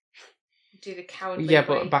it. Do the cowardly Yeah,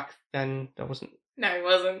 but back then, that wasn't... No, it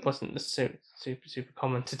wasn't. Wasn't super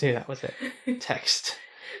common to do that, was it? Text.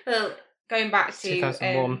 Well, going back to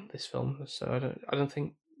 2001, this film, so I don't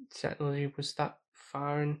think technology was that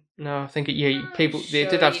far in. No, I think people sure they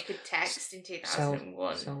did have. You could text in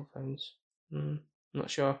 2001. Cell phones. Not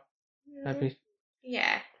sure. Maybe.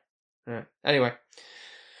 Yeah. Right. Anyway.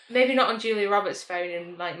 Maybe not on Julia Roberts' phone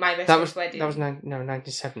in like My Best Friend's Wedding. That was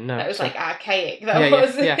 97. No, that was like archaic. That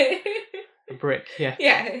was. Yeah. A brick. Yeah.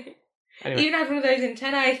 Yeah. Anyway. Even had one of those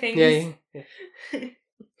antennae things. Yeah.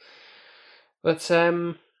 But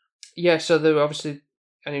yeah. So there obviously,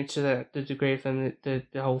 I mean, to the degree of them, the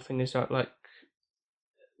whole thing is like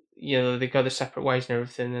they go their separate ways and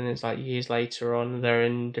everything, and it's like years later on, they're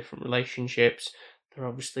in different relationships. They're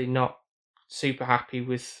obviously not super happy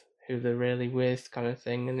with who they're really with, kind of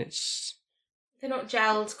thing, and it's... They're not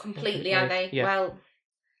gelled completely, are they? Yeah. Well,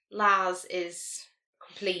 Lars is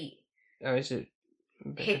complete... Oh, is it?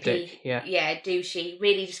 Hippie. Yeah, douchey.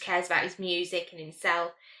 Really just cares about his music and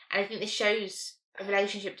himself. And I think this shows a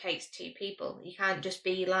relationship takes two people. You can't just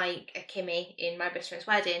be like a Kimmy in My Best Friend's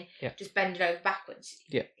Wedding, just bending over backwards.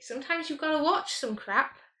 Yeah. Sometimes you've got to watch some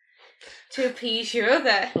crap to appease your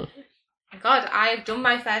other. God, I've done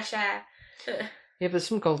my fair share. Yeah, but there's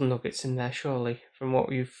some golden nuggets in there, surely, from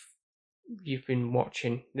what you've been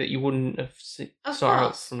watching that you wouldn't have sought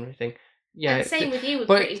out from anything. Yeah. And same with you with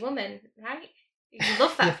Pretty Woman, right? You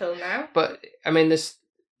love that film now. But I mean, there's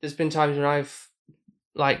been times when I've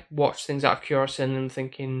like watched things out of curiosity and I'm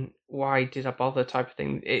thinking, why did I bother? Type of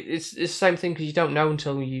thing. It's the same thing because you don't know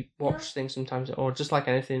until you watch things sometimes, or just like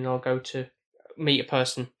anything, I'll go to meet a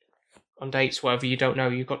person on dates, whatever. You don't know.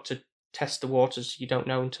 You've got to test the waters. You don't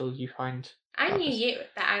know until you find. I knew you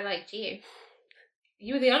that I liked you.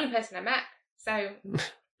 You were the only person I met, so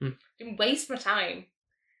didn't waste my time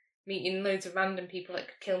meeting loads of random people that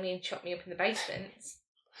could kill me and chop me up in the basements.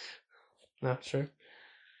 No, true.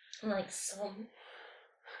 Like some.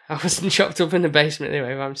 I wasn't chopped up in the basement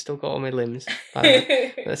anyway, but I've still got all my limbs.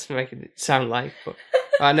 Let's make it sound like, but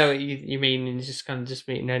I know what you mean, and just kind of just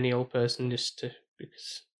meeting any old person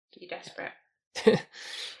because... You're desperate.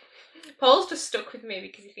 Paul's just stuck with me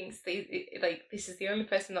because he thinks this is the only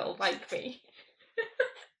person that'll like me.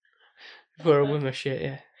 For a woman shit,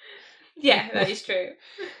 yeah. Yeah, that is true.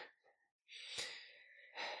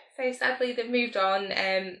 So sadly they've moved on.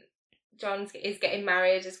 John is getting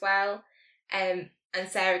married as well. And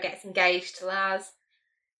Sarah gets engaged to Lars.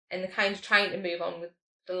 And they're kind of trying to move on with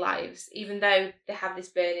their lives, even though they have this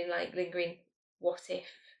burning, lingering what if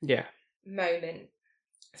moment.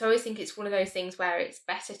 So I always think it's one of those things where it's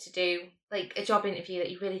better to do a job interview that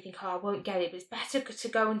you really think, I won't get it, but it's better to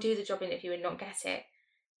go and do the job interview and not get it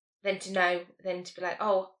than to know, than to be like,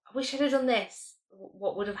 I wish I'd have done this.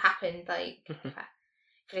 What would have happened? If I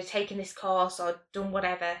could have taken this course or done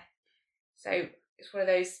whatever. So it's one of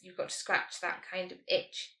those, you've got to scratch that kind of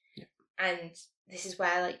itch. Yeah. And this is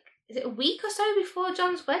where, is it a week or so before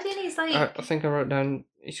John's wedding? He's like... I think I wrote down,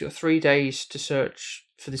 he's got 3 days to search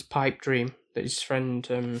for this pipe dream that his friend,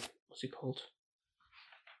 what's he called?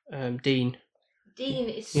 Dean. Dean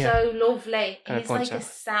is so lovely. He's like a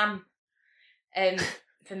Sam.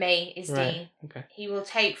 For me, is Dean. Okay. He will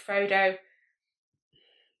take Frodo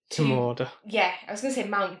to Mordor. Yeah, I was going to say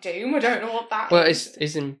Mount Doom. I don't know what that is. Well,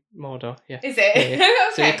 it's in Mordor, yeah. Is it? Yeah. Okay.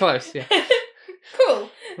 So you're close, yeah. Cool.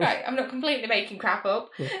 Right, I'm not completely making crap up.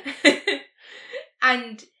 Yeah.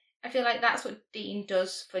 And I feel like that's what Dean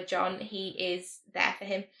does for John. He is there for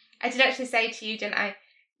him. I did actually say to you, didn't I,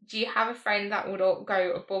 do you have a friend that would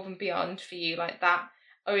go above and beyond for you like that?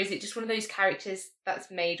 Or is it just one of those characters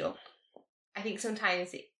that's made up? I think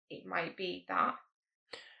sometimes it might be that.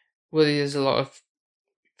 Well, there's a lot of,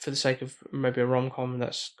 for the sake of maybe a rom-com,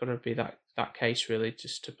 that's going to be that case, really,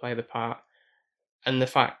 just to play the part. And the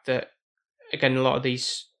fact that, again, a lot of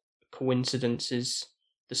these coincidences,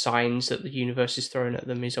 the signs that the universe is throwing at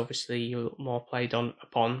them is obviously more played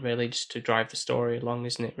upon, really, just to drive the story along,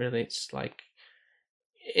 isn't it, really? It's like,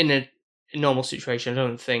 in a normal situation, I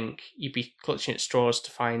don't think you'd be clutching at straws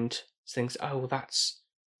to find things, that's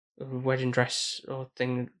a wedding dress or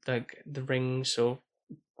thing, like the rings or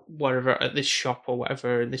whatever at this shop or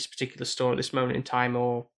whatever, this particular store at this moment in time,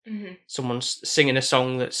 or someone's singing a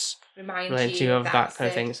song that's related to you of that kind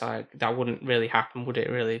of thing. It's like, that wouldn't really happen, would it?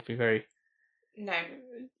 Really, it'd be very... No.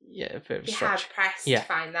 Yeah, a bit of a be stretch. Hard pressed to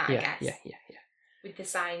find that, I guess. Yeah. With the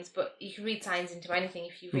signs, but you can read signs into anything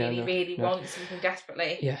if you really want something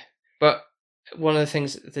desperately. Yeah, but one of the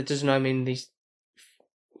things that does annoy me in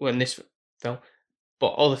in this film,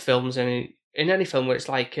 but other films, and in any film where it's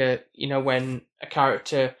like, when a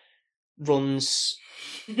character runs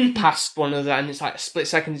past one another and it's like a split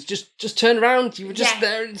second, it's just turn around, you were just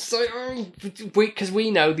there, and so because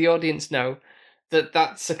we know, the audience know that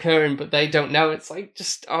that's occurring, but they don't know. It's like,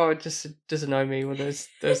 it does annoy me when those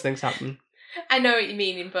things happen. I know what you're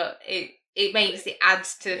meaning, but it makes it add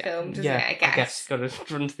to the film, doesn't it? I guess. Got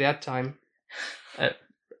to run to the ad time.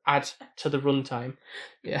 Add to the run time.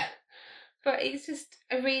 Yeah. But it's just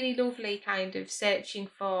a really lovely kind of searching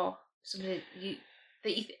for somebody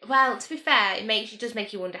well, to be fair, it does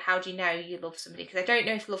make you wonder, how do you know you love somebody? Because I don't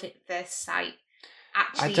know if love at first sight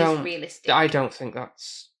actually is realistic. I don't think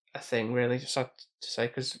that's a thing, really, just sad to say,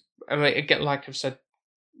 because, I mean, again, like I've said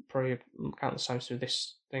probably countless times through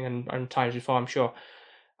this thing and times before, I'm sure,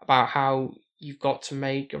 about how you've got to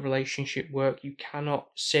make a relationship work. You cannot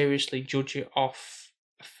seriously judge it off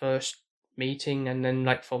a first meeting and then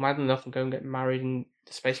like fall madly enough and go and get married in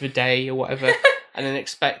the space of a day or whatever, and then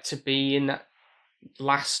expect to be in that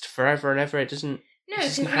last forever and ever. It doesn't. No,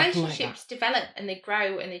 because relationships develop and they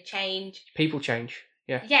grow and they change. People change.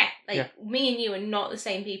 Yeah. Yeah, me and you are not the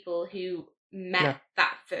same people who met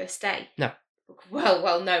that first day. No.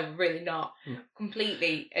 Well, no, really not. No.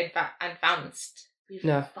 Completely advanced. We've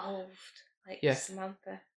evolved, like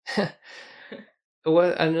Samantha.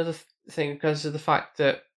 Well, another thing, because of the fact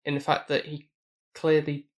that he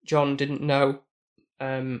clearly, John didn't know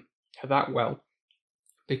her that well,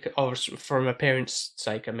 because from appearance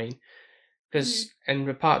sake, I mean, because in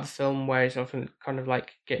the part of the film where he's often kind of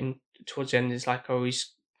like getting towards the end, is like, oh,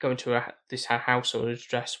 he's going to this house or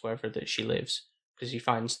address wherever that she lives, because he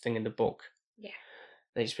finds the thing in the book. Yeah.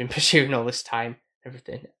 That he's been pursuing all this time,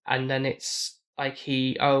 everything, and then it's like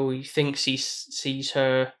he thinks he sees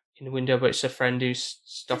her in the window, but it's a friend who's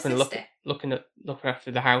stopping looking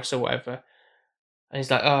after the house or whatever, and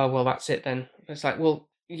he's like, oh well, that's it then. It's like, well,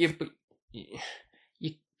 you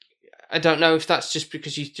I don't know if that's just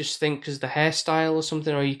because you just think because the hairstyle or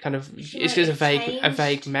something, or you kind of it's just a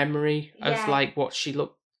vague memory of like what she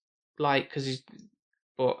looked like,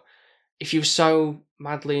 but if you were so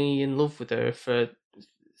madly in love with her for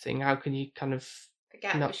thing, how can you kind of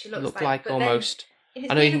forget what she looks like almost?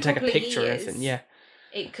 I know you can take a picture or anything, yeah.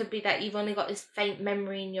 It could be that you've only got this faint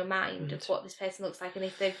memory in your mind of what this person looks like, and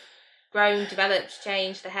if they've grown, developed,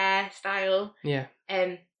 changed the hairstyle,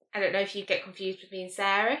 I don't know if you'd get confused with me and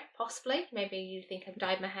Sarah, possibly. Maybe you'd think I've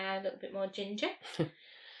dyed my hair a little bit more ginger. Because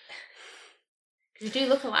we do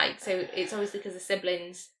look alike, so it's obviously because of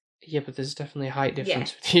siblings. Yeah, but there's definitely a height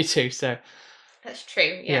difference with you two, so... That's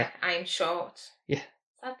true, yeah. I'm short. Yeah.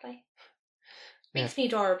 Sadly. Makes me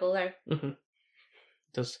adorable, though. Mm-hmm.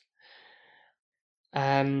 It does.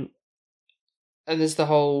 And there's the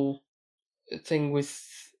whole thing with...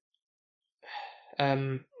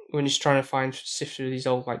 when he's trying to sift through these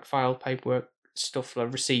old like file paperwork stuff,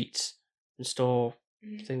 like receipts and store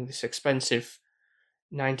this expensive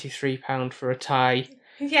 £93 for a tie.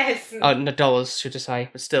 Yes. No, dollars should I say,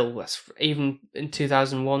 but still, that's even in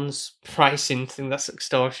 2001's pricing thing. That's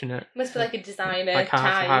extortionate. Must be like a designer like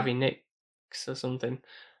tie. Harvey Nicks or something.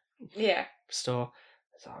 Yeah. Store.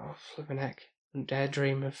 Oh, flipping heck! I wouldn't dare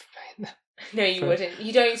dream of paying that. No, you wouldn't.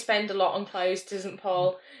 You don't spend a lot on clothes, doesn't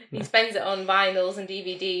Paul? No. He spends it on vinyls and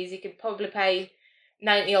DVDs. He could probably pay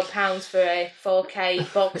 £90 for a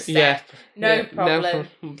 4K box set. No problem.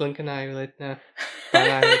 No, blink an eyelid, no.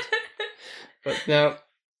 But no,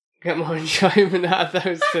 get more enjoyment out of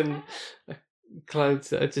those than clothes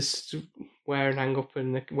that I just wear and hang up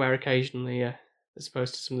and wear occasionally, as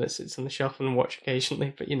opposed to something that sits on the shelf and watch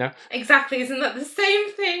occasionally, but you know. Exactly, isn't that the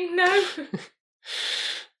same thing? No.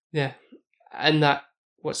 Yeah. And that,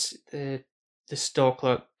 what's the store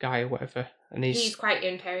clerk guy or whatever, and he's quite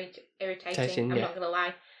irritating. I'm not gonna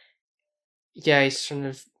lie. Yeah, he's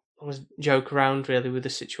trying to almost joke around really with the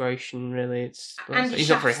situation. Really, he's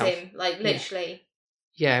not very helpful. Him, like literally.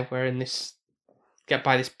 Yeah, wearing this, get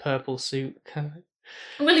by this purple suit kind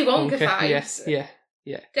of. Willy Wonka vibes.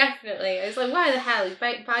 Yeah. Definitely. It's like, why the hell you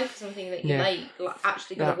buy for something that you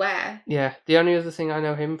actually gonna wear? Yeah. The only other thing I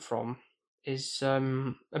know him from is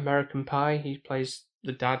American Pie. He plays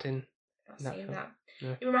the dad in. I've seen that.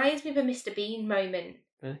 No. It reminds me of a Mr. Bean moment.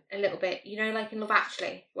 Really? A little bit. You know, like in Love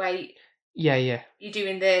Actually, where you're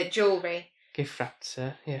doing the jewellery. Gift wrapped,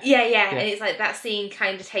 yeah. Yeah. And it's like that scene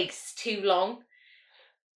kind of takes too long.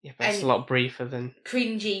 Yeah, but it's a lot briefer than...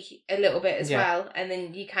 Cringy a little bit as well. And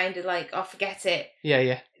then you kind of like, forget it.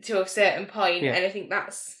 Yeah. To a certain point. And I think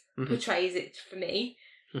that's portrays it for me.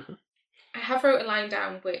 Mm-hmm. I have wrote a line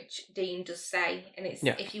down which Dean does say, and it's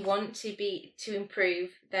if you want to improve,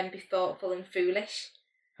 then be thoughtful and foolish.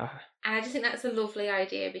 Uh-huh. And I just think that's a lovely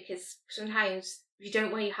idea, because sometimes if you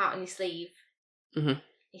don't wear your heart on your sleeve, you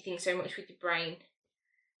think so much with your brain.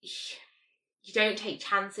 You don't take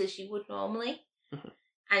chances you would normally. Mm-hmm.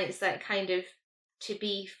 And it's that kind of to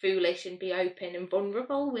be foolish and be open and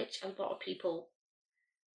vulnerable, which a lot of people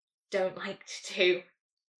don't like to do.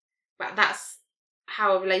 But that's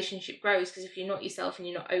how a relationship grows, because if you're not yourself and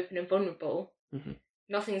you're not open and vulnerable,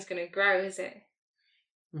 nothing's going to grow, is it?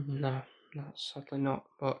 No, sadly not.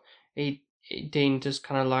 But Dean does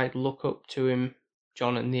kind of like look up to him,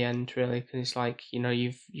 John, in the end, really, because it's like, you know,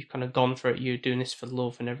 you've kind of gone for it, you're doing this for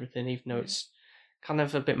love and everything, even though it's kind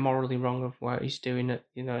of a bit morally wrong of what he's doing. It,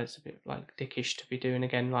 you know, it's a bit like dickish to be doing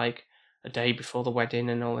again, like a day before the wedding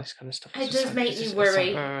and all this kind of stuff. It does make me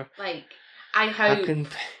worry. Like, I hope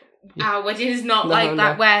our wedding is not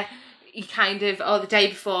that, where you kind of, the day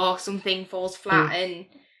before something falls flat and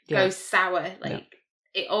goes sour. Like,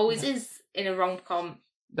 it always is in a rom-com.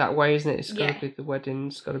 That way, isn't it? It's got to be, the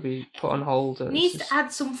wedding's got to be put on hold. It needs to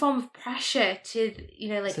add some form of pressure to,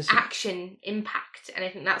 like action, impact, and I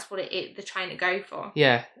think that's what they're trying to go for.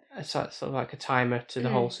 Yeah, it's sort of like a timer to the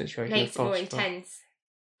whole situation. Makes it more intense.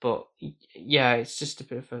 But yeah, it's just a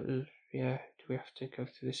bit of a, do we have to go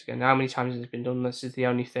through this again? How many times has it been done? This is the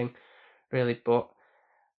only thing, really, but...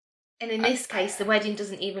 And in this case, the wedding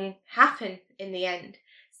doesn't even happen in the end.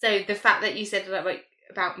 So the fact that you said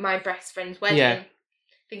about my best friend's wedding,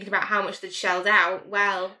 thinking about how much they'd shelled out,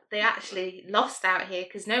 well, they actually lost out here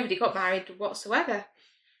because nobody got married whatsoever.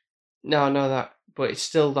 No, but it's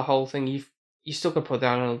still the whole thing. You still got to put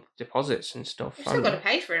down on deposits and stuff. You've still got to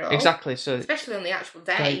pay for it all. Exactly. So especially on the actual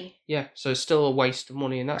day. So it's still a waste of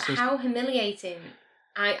money, and that's how humiliating.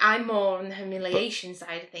 I'm more on the humiliation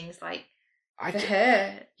side of things, like for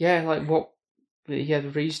her. Yeah, like what? Yeah, the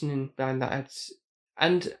reasoning behind that,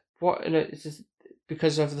 and what? It's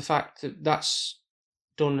because of the fact that that's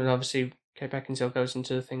done, and obviously Kate Beckinsale goes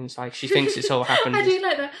into the things like she thinks it's all happened. I do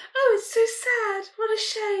like that. Oh, it's so sad. What a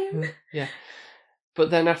shame. Yeah,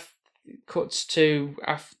 but then cuts to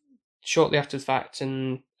shortly after the fact,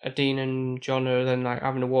 and Dean and John are then like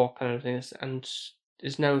having a walk and everything, and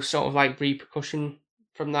there's no sort of like repercussion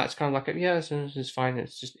from that. It's kind of like it's fine.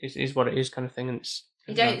 It's just it is what it is kind of thing, and it's.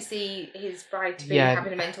 You don't see his bride to be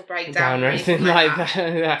having a mental breakdown or anything like that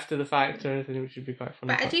after the fact or anything, which would be quite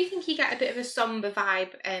funny. But I do think you get a bit of a somber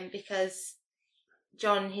vibe, because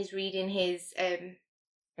John is reading his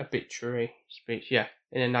obituary speech,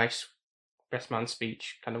 in a nice best man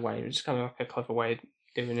speech kind of way. It's kind of like a clever way of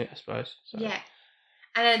doing it, I suppose. So. Yeah,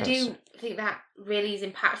 and I do think that really is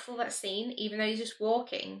impactful, that scene, even though he's just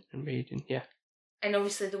walking and reading. Yeah, and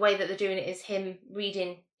obviously the way that they're doing it is him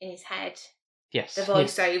reading in his head. Yes. The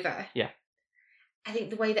voiceover. Yeah. I think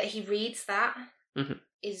the way that he reads that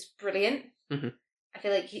is brilliant. Mm-hmm. I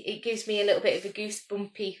feel like it gives me a little bit of a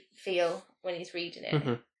goosebumpy feel when he's reading it.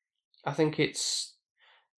 Mm-hmm. I think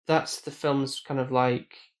that's the film's kind of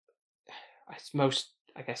like its most,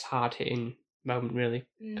 I guess, hard-hitting moment, really,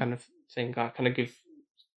 kind of thing. I kind of give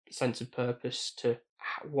a sense of purpose to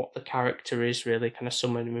what the character is, really, kind of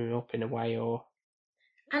summing him up in a way, or...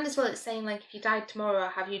 And as well, it's saying, like, if you died tomorrow,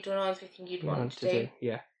 have you done everything you'd want to do?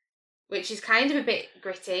 Yeah. Which is kind of a bit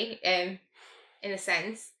gritty, in a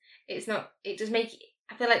sense. It does make...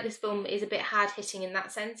 I feel like this film is a bit hard-hitting in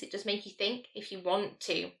that sense. It does make you think, if you want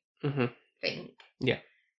to think. Yeah.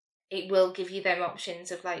 It will give you them options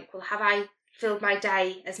of, like, well, have I filled my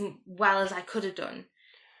day as well as I could have done?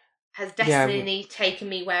 Has destiny taken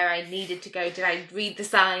me where I needed to go? Did I read the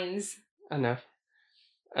signs? I know.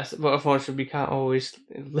 But unfortunately, we can't always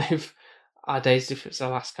live our days if it's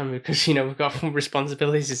our last, can we? Because, we've got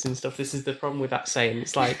responsibilities and stuff. This is the problem with that saying.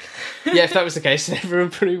 It's like, if that was the case, then everyone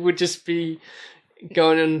probably would just be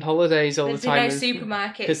going on holidays all the time. There'd be no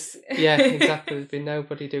supermarkets. Yeah, exactly. There'd be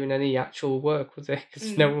nobody doing any actual work, would there?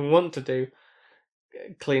 Because no one want to do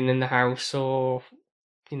cleaning the house or,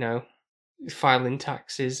 filing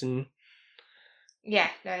taxes and... Yeah,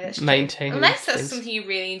 no, that's maintaining true. Unless that's something you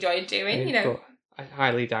really enjoyed doing, But I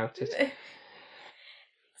highly doubt it.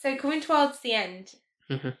 So coming towards the end,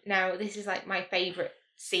 now this is like my favourite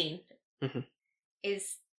scene,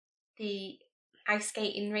 is the ice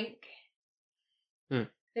skating rink.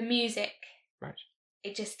 The music. Right.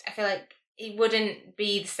 I feel like it wouldn't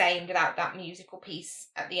be the same without that musical piece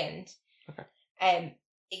at the end. Okay.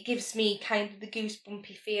 It gives me kind of the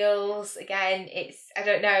goosebumpy feels. Again, I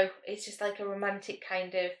don't know, it's just like a romantic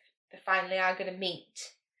kind of, they finally are going to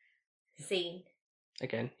meet scene.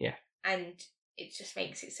 Again, yeah. And it just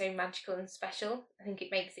makes it so magical and special. I think it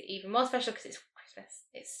makes it even more special because it's Christmas.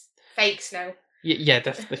 It's fake snow. Yeah,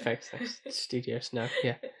 definitely fake snow. Studio snow,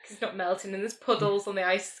 yeah. Because it's not melting and there's puddles on the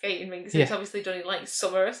ice skating rink. So it's obviously done in like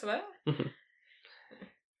summer or something.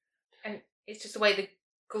 And it's just the way the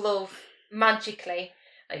glove magically,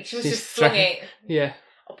 like she must have flung it. Yeah.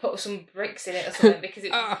 Or put some bricks in it or something because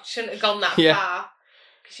it shouldn't have gone that far.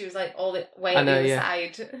 Because she was like all the way on the other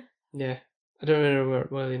side. Yeah. I don't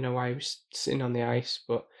really know why he was sitting on the ice,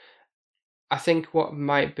 but I think what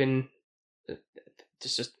might have been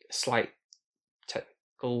just a slight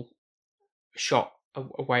technical shot,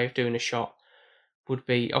 a way of doing a shot, would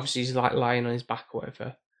be, obviously he's like lying on his back or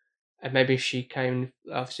whatever, and maybe if she came,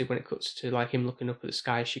 obviously when it cuts to like him looking up at the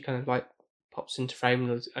sky, she kind of like pops into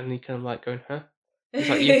frame and he kind of like going, huh? It's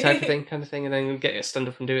like you type of thing, kind of thing, and then you get a stand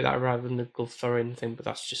up and do that rather than the glove throwing thing, but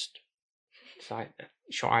that's just like a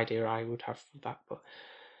short idea I would have for that. But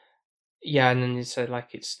yeah, and then you said like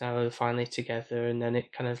it's now finally together, and then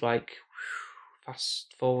it kind of like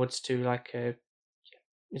fast forwards to like a.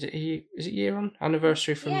 Is it year on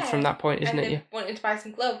anniversary from that point, isn't it? Yeah. Wanting to buy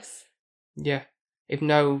some gloves. Yeah. If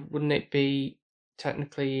no, wouldn't it be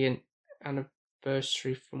technically an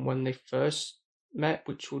anniversary from when they first met,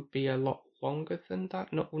 which would be a lot longer than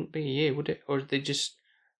that? Not wouldn't be a year, would it? Or are they just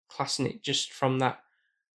classing it just from that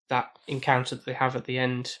encounter that they have at the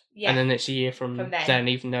end, and then it's a year from then,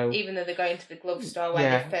 even though they're going to the glove store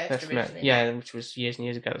where they first originally met. which was years and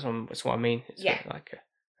years ago. That's what I mean. It's like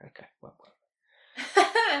okay, well.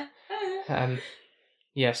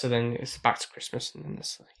 Yeah, so then it's back to Christmas, and then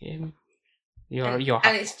it's like, you're happy.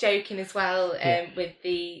 And it's joking as well with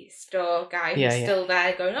the store guy who's still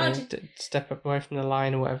there going, step up away from the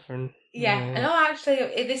line or whatever, and and actually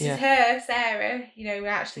this is her, Sarah. We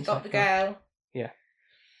actually got the girl. Yeah.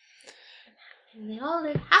 And they all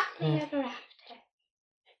live happily ever after.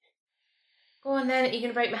 Go on then, you're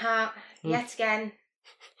gonna break my heart yet again.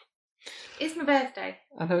 It's my birthday.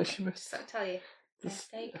 I know it's your birthday. So I'll tell you.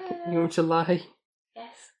 Birthday girl. You want to lie?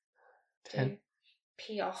 Yes. 10.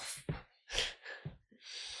 Pee off.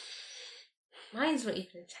 Mine's not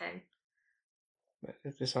even a 10.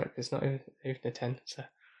 It's not even a 10, so.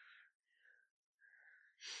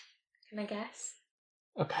 Can I guess?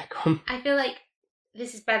 Okay, go on. I feel like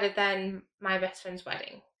this is better than my best friend's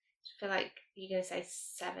wedding. I feel like you're going to say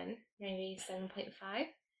 7, maybe 7.5.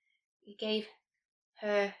 You gave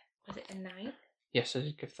her, was it a 9? Yes, I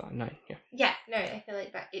did give that a 9, yeah. Yeah, no, I feel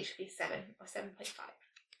like that it should be 7 or 7.5.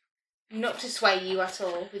 Not to sway you at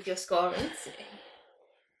all with your scoring.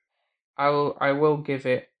 I will give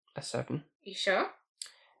it a 7. You sure?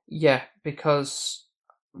 Yeah, because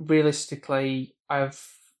realistically, I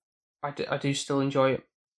do still enjoy it.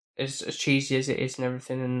 As cheesy as it is and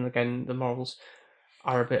everything, and again the morals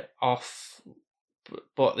are a bit off,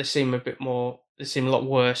 but they seem a lot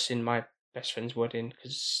worse in my best friend's wedding,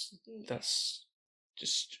 because that's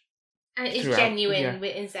just, and it's genuine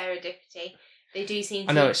in serendipity. They do seem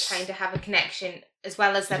to kind of have a connection, as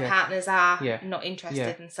well as their partners are not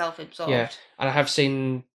interested and self-absorbed. Yeah, and I have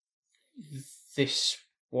seen this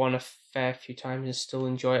one a fair few times and still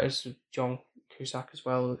enjoy it. As John Cusack as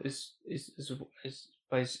well is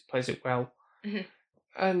plays it well,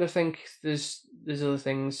 and I think there's other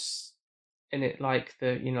things in it, like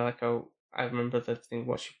I remember the thing,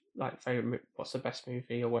 what's the best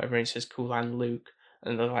movie or whatever, and it says Cool Hand Luke,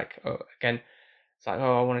 and they're like, oh, again, it's like,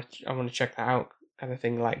 oh, I want to check that out, kind of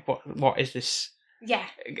thing. Like, what is this? Yeah.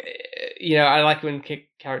 I like when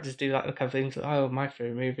characters do that kind of things. Like, oh, my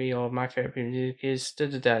favorite movie or my favorite music is da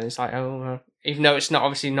da da. And it's like, oh, even though it's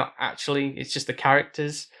not actually, it's just the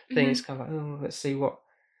characters thing. It's kind of like, oh, let's see what.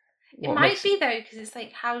 It might be though, because it's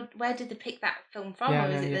like, where did they pick that film from? Or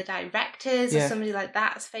is it the directors or somebody like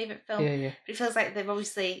that's favorite film? Yeah. But it feels like they've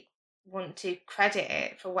obviously want to credit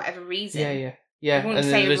it for whatever reason. Yeah. They wouldn't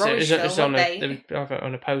say a rubbish film, would they?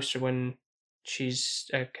 On a poster when she's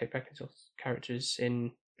Kate Beckinsale's characters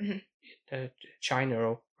in China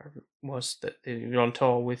or wherever it was that they were on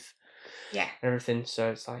tour with, everything.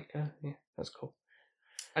 So it's like, that's cool.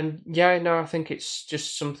 And I think it's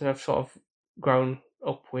just something I've sort of grown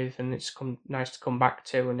up with, and it's nice to come back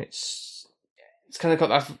to, and it's kind of got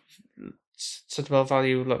that sentimental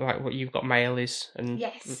value, like what You've Got Mail is, and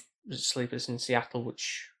Sleepless in Seattle,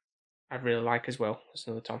 which I really like as well. There's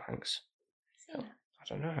another Tom Hanks. I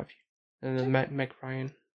don't know, have you? And then Meg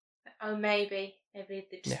Ryan. Oh, maybe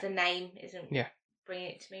just the name isn't bringing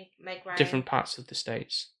it to me. Meg Ryan. Different parts of the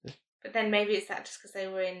States. But then maybe it's that just because they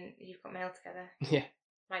were in You've Got Mail together. Yeah.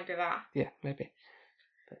 Might be that. Yeah, maybe.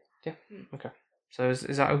 But okay. So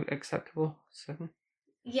is that acceptable? 7?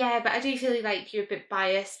 Yeah, but I do feel like you're a bit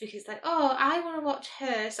biased, because I want to watch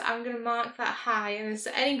her, so I'm going to mark that high, and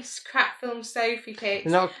so any crap film Sophie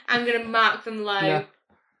picks, I'm going to mark them low. No.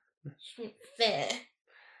 Fair.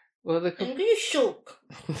 Well, I'm going to shock.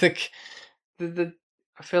 I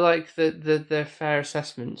feel like they're fair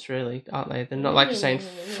assessments, really, aren't they? They're not like saying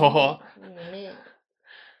 4.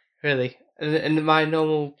 Really. And my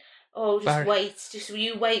normal... Oh, just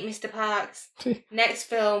you wait, Mr. Parks. Next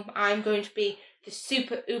film, I'm going to be the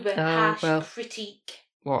super uber harsh critique.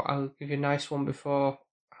 Well, I'll give you a nice one before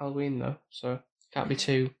Halloween, though, so can't be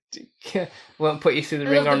too... Won't put you through the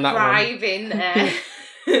ringer on that one. Drive in there.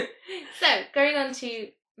 So, going on to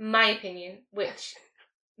my opinion, which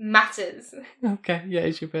matters. Okay, yeah,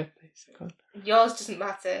 it's your birthday, so go on. Yours doesn't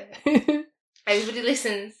matter. Everybody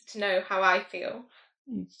listens to know how I feel.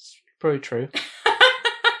 It's probably true.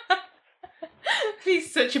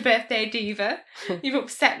 He's such a birthday diva. You've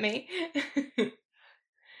upset me. Go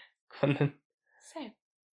on then. So,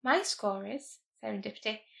 my score is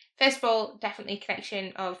serendipity. First of all, definitely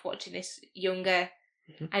connection of watching this younger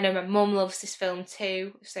Mm-hmm. I know my mum loves this film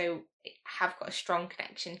too, so I have got a strong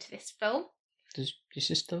connection to this film. Does your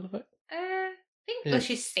sister love it? I think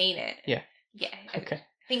she's seen it. Yeah. Yeah. Okay.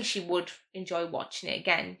 I think she would enjoy watching it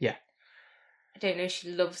again. Yeah. I don't know if she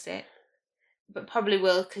loves it, but probably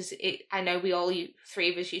will, because I know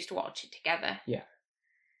three of us used to watch it together. Yeah.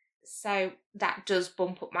 So that does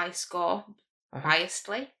bump up my score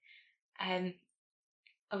biasedly.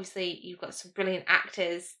 Obviously, you've got some brilliant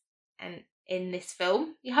actors, and in this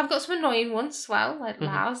film, you have got some annoying ones as well, like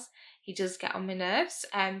Lars. He does get on my nerves.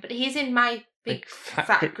 But he's in my big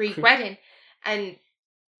fat Greek wedding, and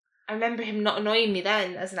I remember him not annoying me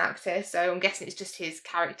then as an actor. So I'm guessing it's just his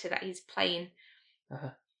character that he's playing.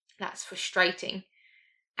 That's frustrating.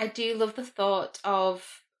 I do love the thought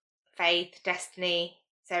of faith, destiny,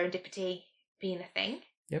 serendipity being a thing.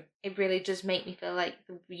 Yep. It really does make me feel like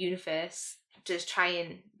the universe does try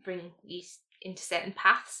and bring you into certain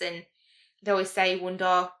paths, and they always say one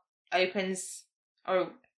door opens,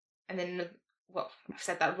 and then I've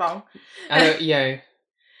said that wrong. Yeah.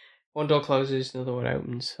 One door closes, another one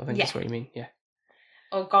opens. I think that's what you mean. Yeah.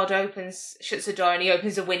 Or God shuts a door and he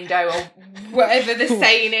opens a window, or whatever the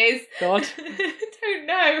saying is. God? Don't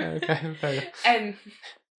know. Okay, fair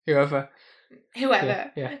enough.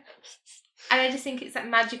 Whoever. Yeah. And I just think it's that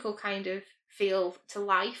magical kind of feel to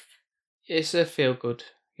life. It's a feel-good,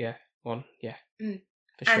 one, yeah.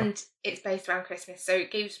 For sure. And it's based around Christmas, so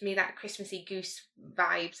it gives me that Christmassy goose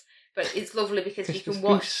vibes. But it's lovely because you can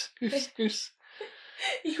watch... Goose.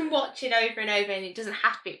 You can watch it over and over, and it doesn't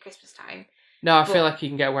have to be at Christmas time. No, I feel like you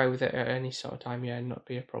can get away with it at any sort of time, and not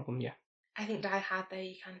be a problem, yeah. I think Die Hard, though,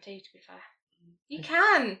 you can too, to be fair. You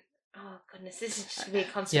can! Oh, goodness, this is just going to be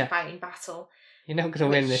a constant fighting battle. You're not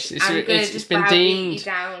going to win this. It's been deemed. You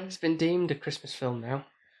down. It's been deemed a Christmas film now.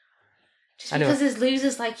 Just because there's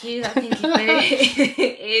losers like you that think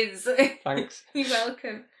it is. Thanks. You're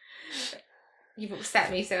welcome. You've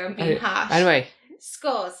upset me, so I'm being harsh. Anyway.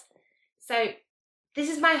 Scores. So, this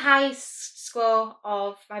is my highest score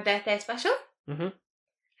of my birthday special. Mm-hmm. And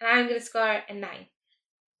I'm going to score it a 9.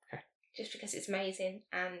 Okay. Just because it's amazing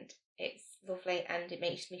and it's lovely and it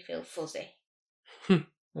makes me feel fuzzy.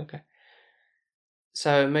 Okay.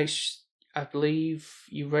 So it makes, I believe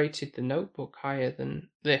you rated The Notebook higher than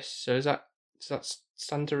this. So does that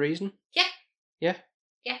stand to reason? Yeah. Yeah?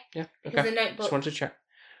 Yeah. Yeah. Because okay. The Notebook just wanted to check.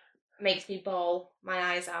 Makes me bawl my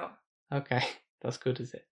eyes out. Okay. That's good,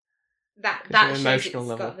 is it? That emotional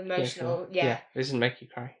shows it's got the emotional, yeah. It doesn't make you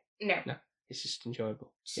cry. No. It's just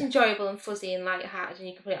enjoyable. Just enjoyable and fuzzy and light-hearted, and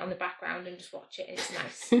you can put it on the background and just watch it, and it's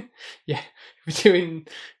nice. Yeah. If you're doing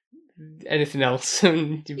anything else,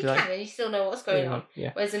 and you can, and you still know what's going on.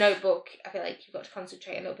 Yeah. Whereas a Notebook, I feel like you've got to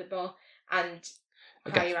concentrate a little bit more and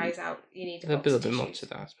cry your eyes out. You need a little bit more to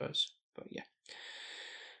that, I suppose. But yeah.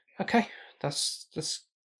 Okay. That's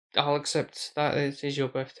I'll accept that it is your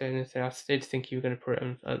birthday, and I did think you were going to put it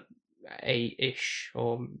on at 8-ish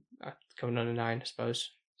or coming on a 9, I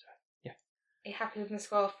suppose. So, yeah. Are you happy with my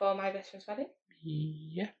score for my best friend's wedding?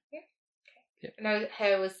 Yeah. Yeah. Okay. Yeah. I know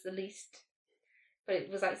her was the least, but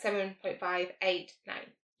it was like 7.5, 8, 9.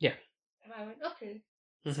 Yeah. And I went up in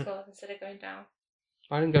scores instead of going down.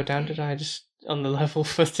 I didn't go down, did I? Just on the level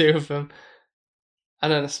for 2 of them. I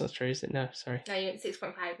know that's not true, is it? No, sorry. No, you went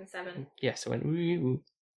 6.5 and 7. Yes, I went woo.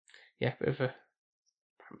 Yeah, bit of a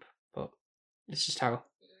ramp, but it's just how.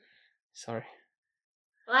 Sorry.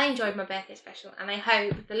 Well, I enjoyed my birthday special, and I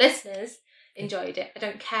hope the listeners enjoyed it. I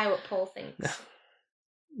don't care what Paul thinks. No.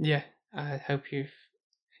 Yeah, I hope you've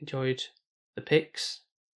enjoyed the picks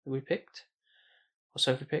that we picked, or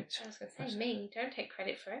Sophie picked. I was going to say me. Don't take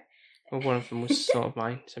credit for it. Well, one of them was sort of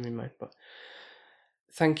mine, semi-mine, but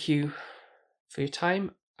thank you for your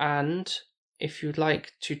time, and if you'd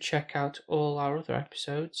like to check out all our other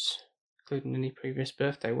episodes, including any previous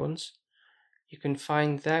birthday ones, you can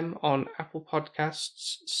find them on Apple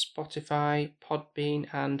Podcasts, Spotify, Podbean,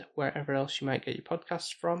 and wherever else you might get your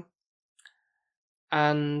podcasts from.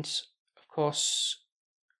 And, of course,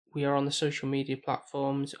 we are on the social media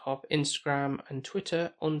platforms of Instagram and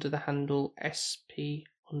Twitter under the handle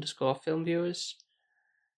SP_filmviewers.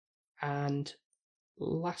 And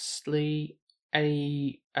lastly,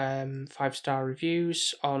 any 5-star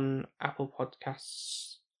reviews on Apple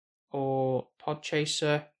Podcasts or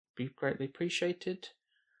Podchaser be greatly appreciated.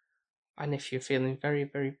 And if you're feeling very,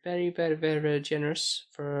 very, very, very, very, very generous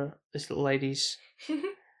for this little lady's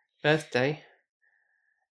birthday,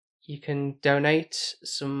 you can donate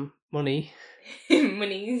some monies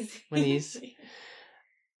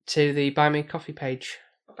to the Buy Me a Coffee page.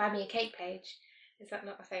 Or Buy Me a Cake page. Is that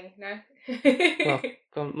not a thing? No?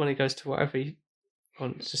 Well, money goes to whatever you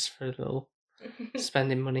want, just for a little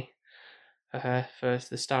spending money. for her for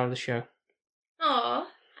the star of the show. Aww.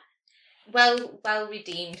 Well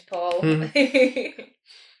redeemed, Paul.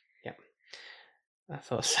 Yeah, I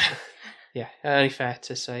thought so. Yeah, only fair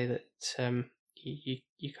to say that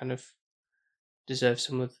you kind of deserve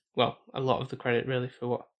a lot of the credit really for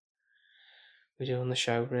what we do on the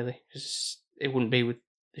show, really, because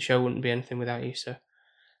the show wouldn't be anything without you. So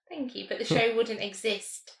thank you, but the show wouldn't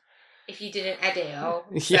exist if you didn't edit it all.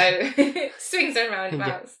 So swings and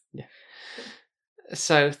roundabouts. Yeah.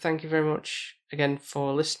 So thank you very much again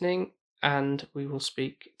for listening, and we will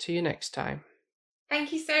speak to you next time.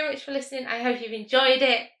 Thank you so much for listening. I hope you've enjoyed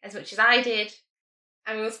it as much as I did,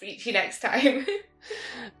 and we'll speak to you next time.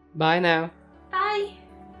 Bye now. Bye.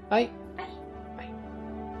 Bye.